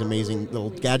all these amazing little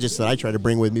gadgets that I try to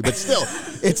bring with me, but still,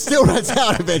 it still runs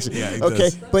out eventually. Yeah, it okay.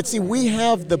 does. But see, we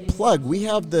have the plug, we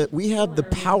have the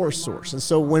power source. And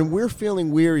so when we're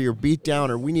feeling weary or beat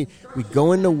down, or we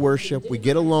go into worship, we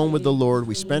get alone with the Lord,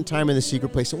 we spend time in the secret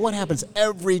place. And what happens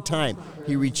every time?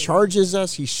 He recharges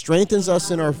us, he strengthens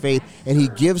us in our faith, and he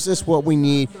gives us what we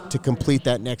need to complete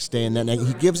that next day. And then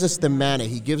he gives us the manna,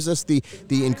 he gives us the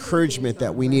encouragement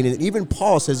that we need. And even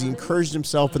Paul says he encouraged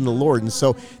himself in the Lord. And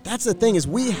so that's the thing, is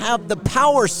we have the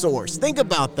power source. Think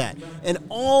about that. And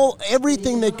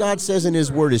everything that God says in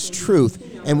his word is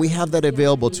truth, and we have that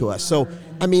available to us. So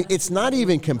I mean, it's not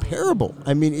even comparable.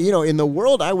 I mean, in the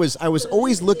world, I was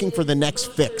always looking for the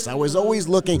next fix. I was always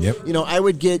looking. Yep. I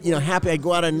would get happy. I'd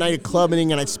go out at night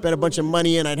clubbing, and I'd spend a bunch of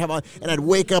money, and I'd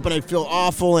wake up and I'd feel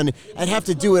awful, and I'd have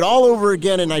to do it all over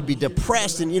again, and I'd be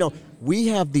depressed. And we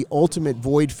have the ultimate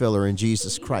void filler in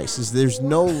Jesus Christ. There's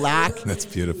no lack. That's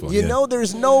beautiful.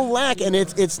 There's no lack, and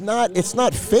it's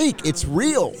not fake. It's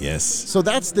real. Yes. So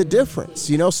that's the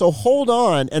difference. So hold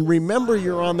on and remember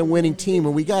you're on the winning team,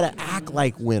 and we got to act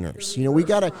like winners. We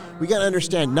got to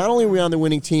understand, not only are we on the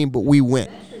winning team, but we win.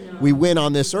 We win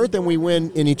on this earth, and we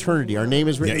win in eternity. Our name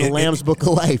is written in the Lamb's Book of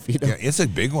Life. Yeah, it's a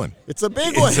big one. It's a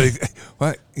big one.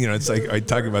 It's like I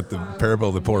talk about the parable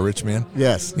of the poor rich man.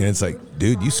 Yes. It's like,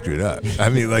 dude, you screwed up. I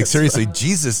mean, like seriously, right.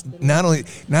 Jesus not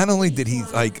only did he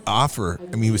offer.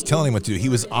 I mean, he was telling him what to do. He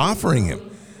was offering him.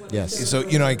 Yes. So,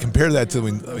 I compare that to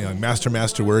when,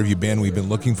 Master, where have you been? We've been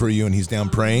looking for you, and he's down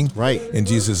praying. Right. And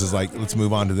Jesus is like, let's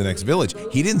move on to the next village.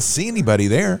 He didn't see anybody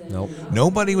there. Nope.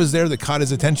 Nobody was there that caught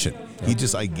his attention. He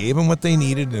just, gave him what they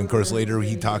needed. And, of course, later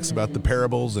he talks about the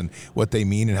parables and what they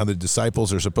mean and how the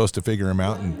disciples are supposed to figure them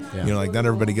out. And, not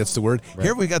everybody gets the word. Right.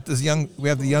 Here we have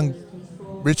the young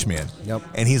rich man. Yep.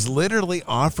 And he's literally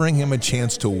offering him a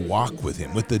chance to walk with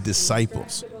him, with the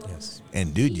disciples. Yes.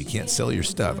 And, dude, you can't sell your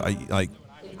stuff.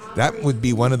 That would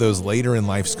be one of those later in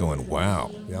life's going, wow,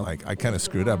 I kind of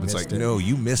screwed up. It's like, no,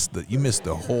 you missed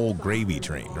the whole gravy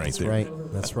train right there.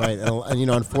 That's right. And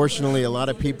unfortunately, a lot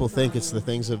of people think it's the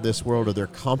things of this world, or they're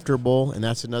comfortable, and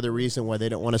that's another reason why they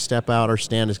don't want to step out or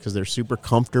stand, is because they're super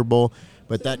comfortable.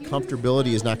 But that comfortability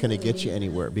is not going to get you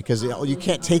anywhere, because you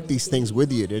can't take these things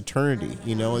with you to eternity.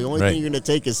 The only thing you're going to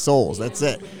take is souls. That's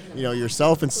it.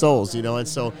 Yourself and souls. And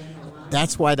so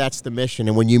that's why that's the mission.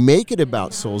 And when you make it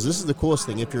about souls, this is the coolest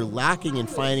thing. If you're lacking in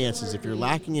finances, if you're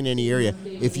lacking in any area,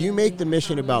 if you make the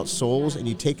mission about souls and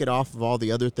you take it off of all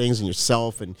the other things and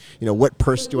yourself and, what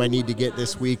purse do I need to get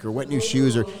this week, or what new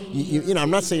shoes, or, I'm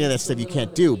not saying that stuff you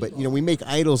can't do, but, we make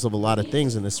idols of a lot of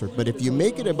things in this earth. But if you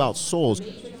make it about souls,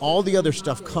 all the other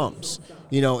stuff comes.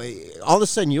 All of a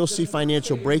sudden you'll see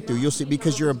financial breakthrough. You'll see,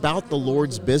 because you're about the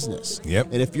Lord's business.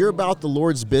 Yep. And if you're about the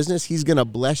Lord's business, he's going to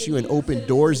bless you and open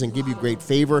doors and give you great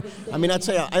favor. I mean, I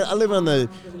tell you, I live on the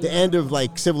end of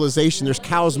civilization. There's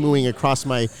cows mooing across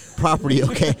my property,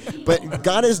 okay? But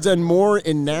God has done more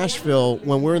in Nashville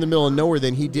when we're in the middle of nowhere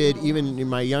than he did even in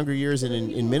my younger years and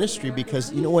in ministry,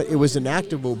 because you know what? It was an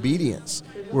act of obedience.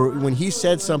 When he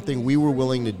said something, we were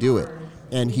willing to do it.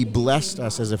 And he blessed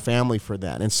us as a family for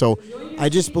that. And so I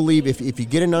just believe if you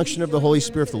get an unction of the Holy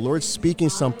Spirit, if the Lord's speaking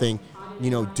something,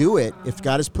 do it. If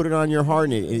God has put it on your heart,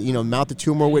 and mount the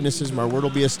 2 or more witnesses, my word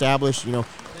will be established,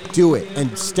 do it.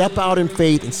 And step out in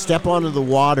faith and step onto the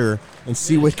water and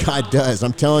see what God does.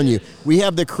 I'm telling you, we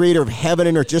have the creator of heaven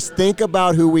and earth. Just think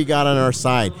about who we got on our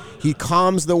side. He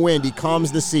calms the wind. He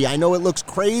calms the sea. I know it looks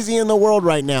crazy in the world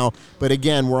right now, but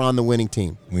again, we're on the winning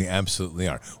team. We absolutely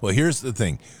are. Well, here's the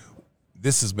thing.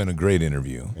 This has been a great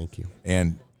interview. Thank you.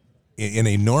 And in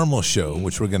a normal show,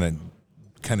 which we're going to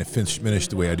kind of finish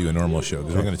the way I do a normal show,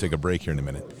 because we're going to take a break here in a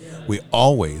minute, we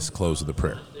always close with a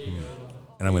prayer.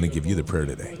 And I'm going to give you the prayer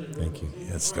today. Thank you.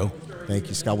 Let's go. Thank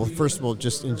you, Scott. Well, first of all,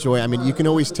 just enjoy. I mean, you can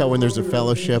always tell when there's a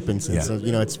fellowship, and so,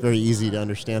 it's very easy to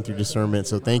understand through discernment.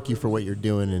 So thank you for what you're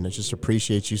doing, and I just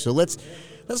appreciate you. So let's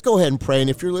go ahead and pray. And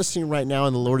if you're listening right now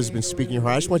and the Lord has been speaking your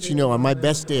heart, I just want you to know on my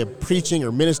best day of preaching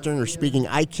or ministering or speaking,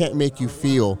 I can't make you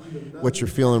feel what you're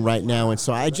feeling right now. And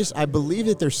so I believe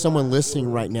that there's someone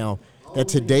listening right now that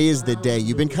today is the day.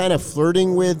 You've been kind of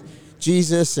flirting with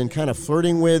Jesus and kind of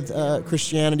flirting with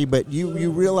Christianity, but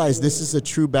you realize this is a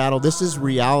true battle. This is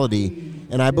reality,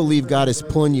 and I believe God is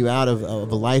pulling you out of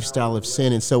a lifestyle of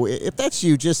sin. And so if that's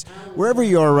you, just wherever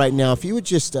you are right now, if you would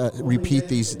just repeat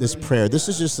this prayer. This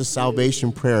is just a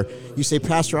salvation prayer. You say,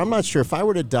 Pastor, I'm not sure if I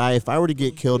were to die, if I were to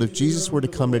get killed, if Jesus were to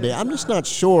come today, I'm just not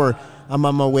sure I'm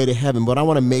on my way to heaven, but I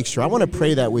want to make sure. I want to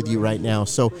pray that with you right now.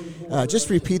 So just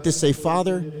repeat this. Say,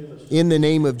 Father, in the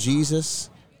name of Jesus,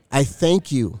 I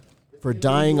thank you for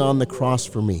dying on the cross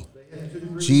for me.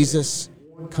 Jesus,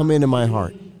 come into my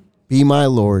heart. Be my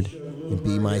Lord and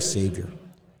be my Savior.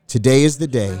 Today is the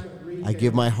day I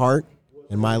give my heart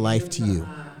and my life to you,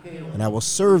 and I will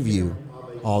serve you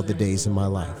all the days of my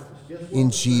life. In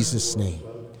Jesus' name.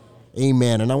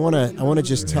 Amen. And I want to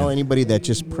just tell anybody that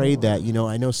just prayed that,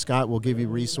 I know Scott will give you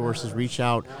resources, reach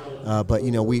out, but,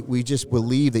 we just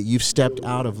believe that you've stepped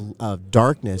out of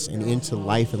darkness and into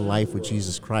life and life with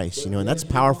Jesus Christ, and that's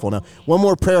powerful. Now, one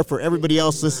more prayer for everybody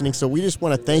else listening. So we just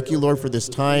want to thank you, Lord, for this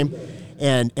time.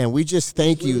 And we just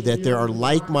thank you that there are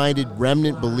like-minded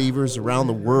remnant believers around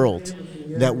the world,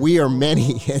 that we are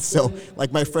many. And so,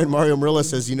 like my friend Mario Murillo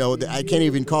says, I can't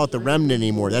even call it the remnant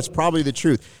anymore. That's probably the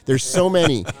truth. There's so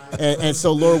many. And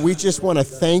so, Lord, we just want to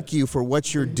thank you for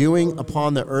what you're doing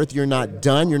upon the earth. You're not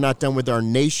done. You're not done with our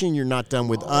nation. You're not done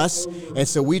with us. And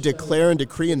so we declare and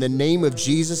decree in the name of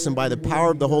Jesus and by the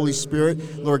power of the Holy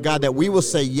Spirit, Lord God, that we will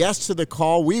say yes to the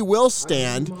call. We will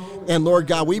stand. And, Lord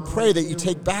God, we pray that you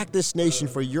take back this nation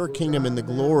for your kingdom and the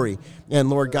glory. And,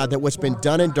 Lord God, that what's been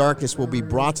done in darkness will be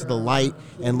brought to the light.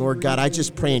 And, Lord God, I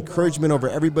just pray encouragement over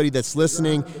everybody that's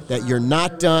listening, that you're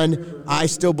not done. I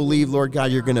still believe, Lord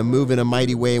God, you're going to move in a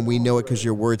mighty way, and we know it because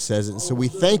your word says it. And so we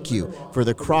thank you for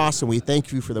the cross, and we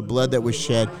thank you for the blood that was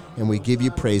shed, and we give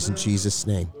you praise in Jesus'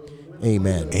 name.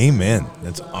 Amen. Amen.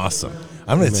 That's awesome.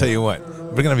 I'm going to tell you what,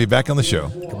 we're going to be back on the show.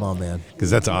 Come on, man. Because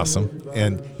that's awesome.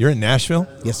 And you're in Nashville?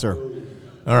 Yes, sir.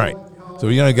 All right. So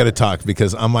we're going to get to talk,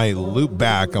 because on my loop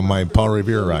back on my Paul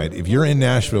Revere ride, if you're in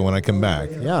Nashville when I come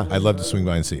back, I'd love to swing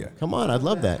by and see you. Come on, I'd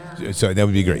love that. So that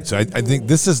would be great. So I think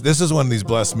this is one of these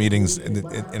blessed meetings, and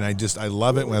I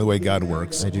love it the way God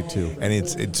works. I do too. And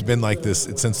it's been like this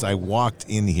since I walked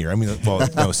in here. I mean,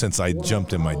 since I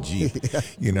jumped in my Jeep.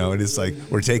 And it's like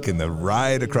we're taking the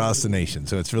ride across the nation.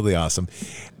 So it's really awesome.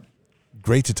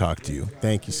 Great to talk to you.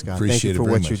 Thank you, Scott. Appreciate thank you for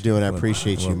what you're doing. I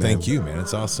appreciate you, man. Thank you, man.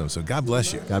 It's awesome. So God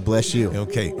bless you. God bless you.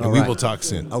 Okay. And we will talk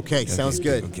soon. Okay. Sounds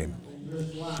good. Okay.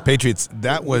 Patriots,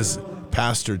 that was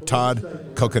Pastor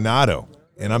Todd Coconato.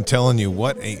 And I'm telling you,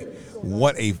 what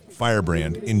a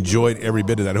firebrand. Enjoyed every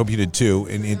bit of that. I hope you did too.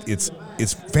 And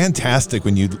it's fantastic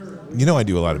when I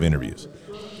do a lot of interviews.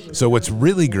 So what's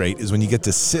really great is when you get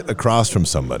to sit across from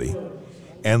somebody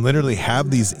and literally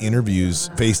have these interviews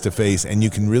face to face, and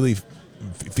you can really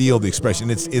feel the expression.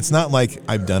 It's not like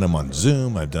I've done them on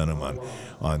Zoom, I've done them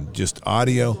on just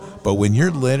audio, but when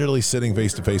you're literally sitting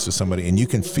face to face with somebody and you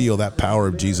can feel that power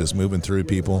of Jesus moving through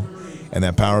people and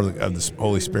that power of the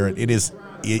Holy Spirit,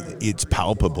 it's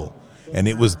palpable. And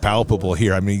it was palpable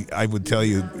here. I mean, I would tell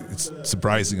you, it's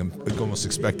surprising. I almost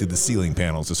expected the ceiling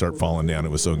panels to start falling down.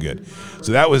 It was so good.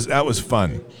 So that was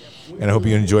fun, and I hope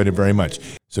you enjoyed it very much.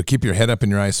 So keep your head up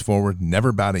and your eyes forward.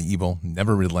 Never bow to evil.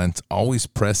 Never relent. Always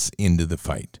press into the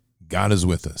fight. God is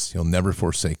with us. He'll never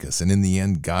forsake us. And in the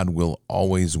end, God will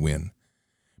always win.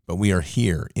 But we are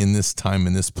here in this time,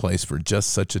 in this place, for just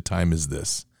such a time as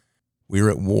this. We are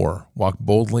at war. Walk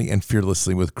boldly and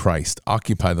fearlessly with Christ.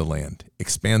 Occupy the land.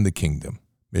 Expand the kingdom.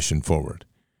 Mission forward.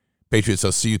 Patriots,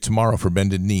 I'll see you tomorrow for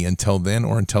Bended Knee. Until then,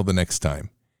 or until the next time,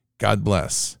 God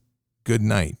bless. Good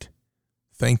night.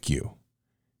 Thank you.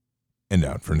 And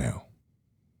out for now.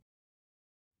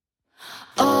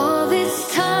 All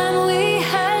this time we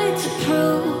had to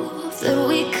prove that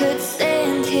we could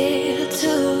stand here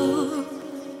too.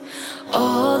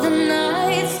 All the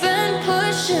nights spent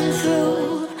pushing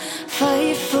through,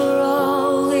 fight for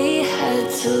all we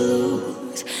had to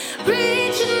lose.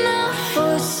 Reaching out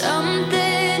for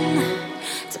something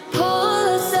to pull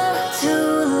us up to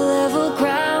level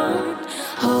ground.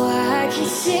 Oh, I can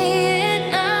see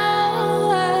it now.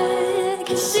 I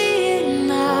can see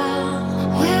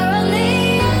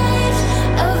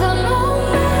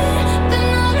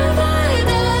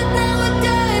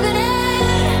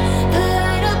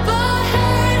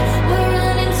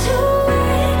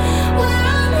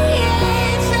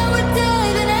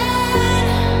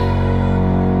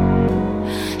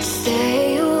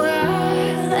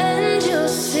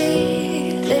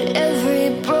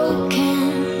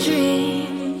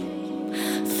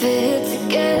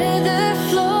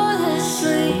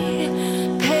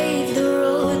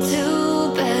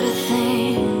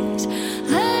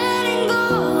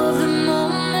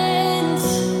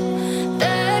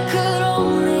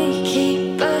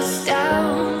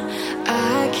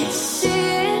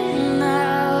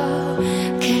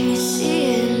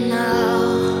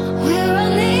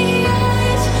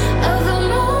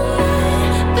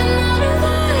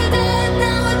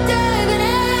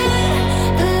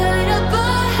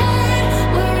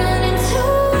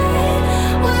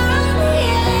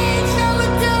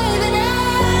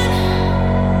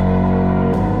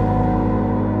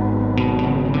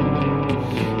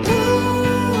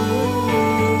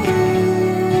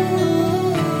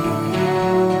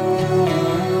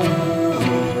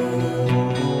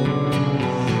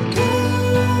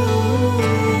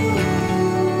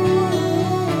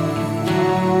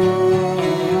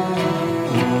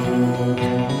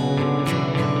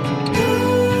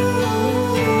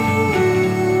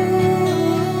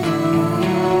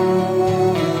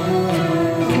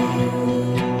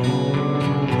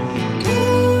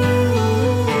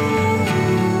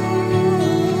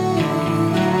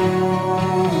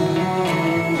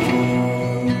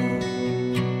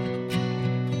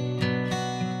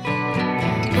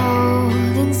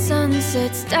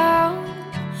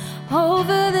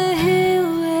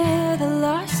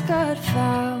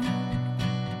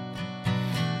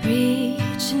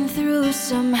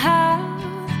somehow.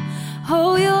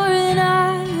 Oh, you're an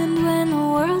island when the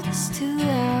world is too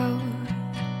loud.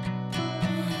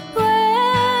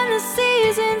 When the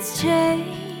seasons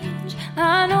change,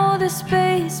 I know the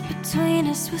space between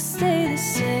us will stay the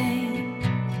same.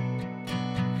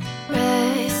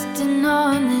 Resting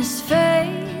on this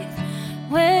faith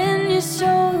when your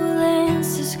soul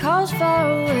answers calls far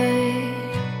away.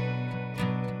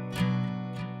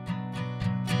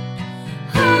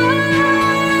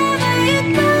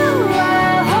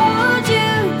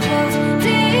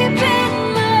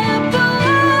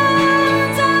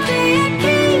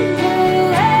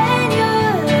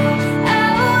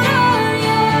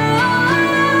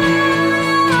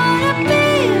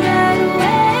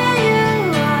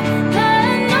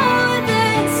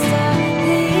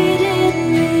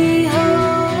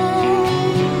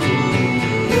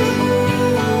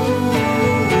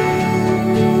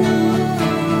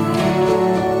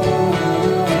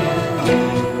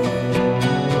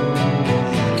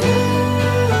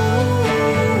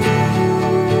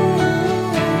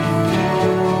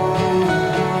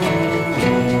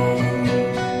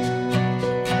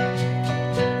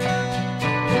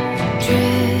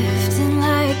 Drifting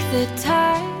like the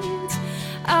tides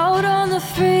out on the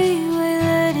freeway,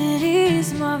 let it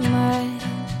ease my mind.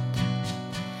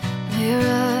 We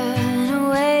run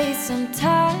away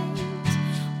sometimes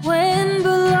when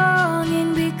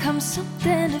belonging becomes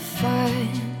something to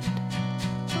find.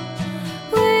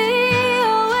 We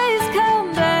always come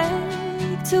back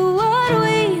to what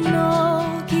we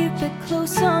know. Keep it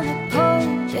close on the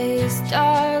cold days,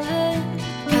 darling.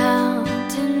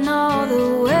 Counting all the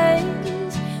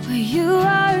ways where you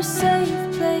are.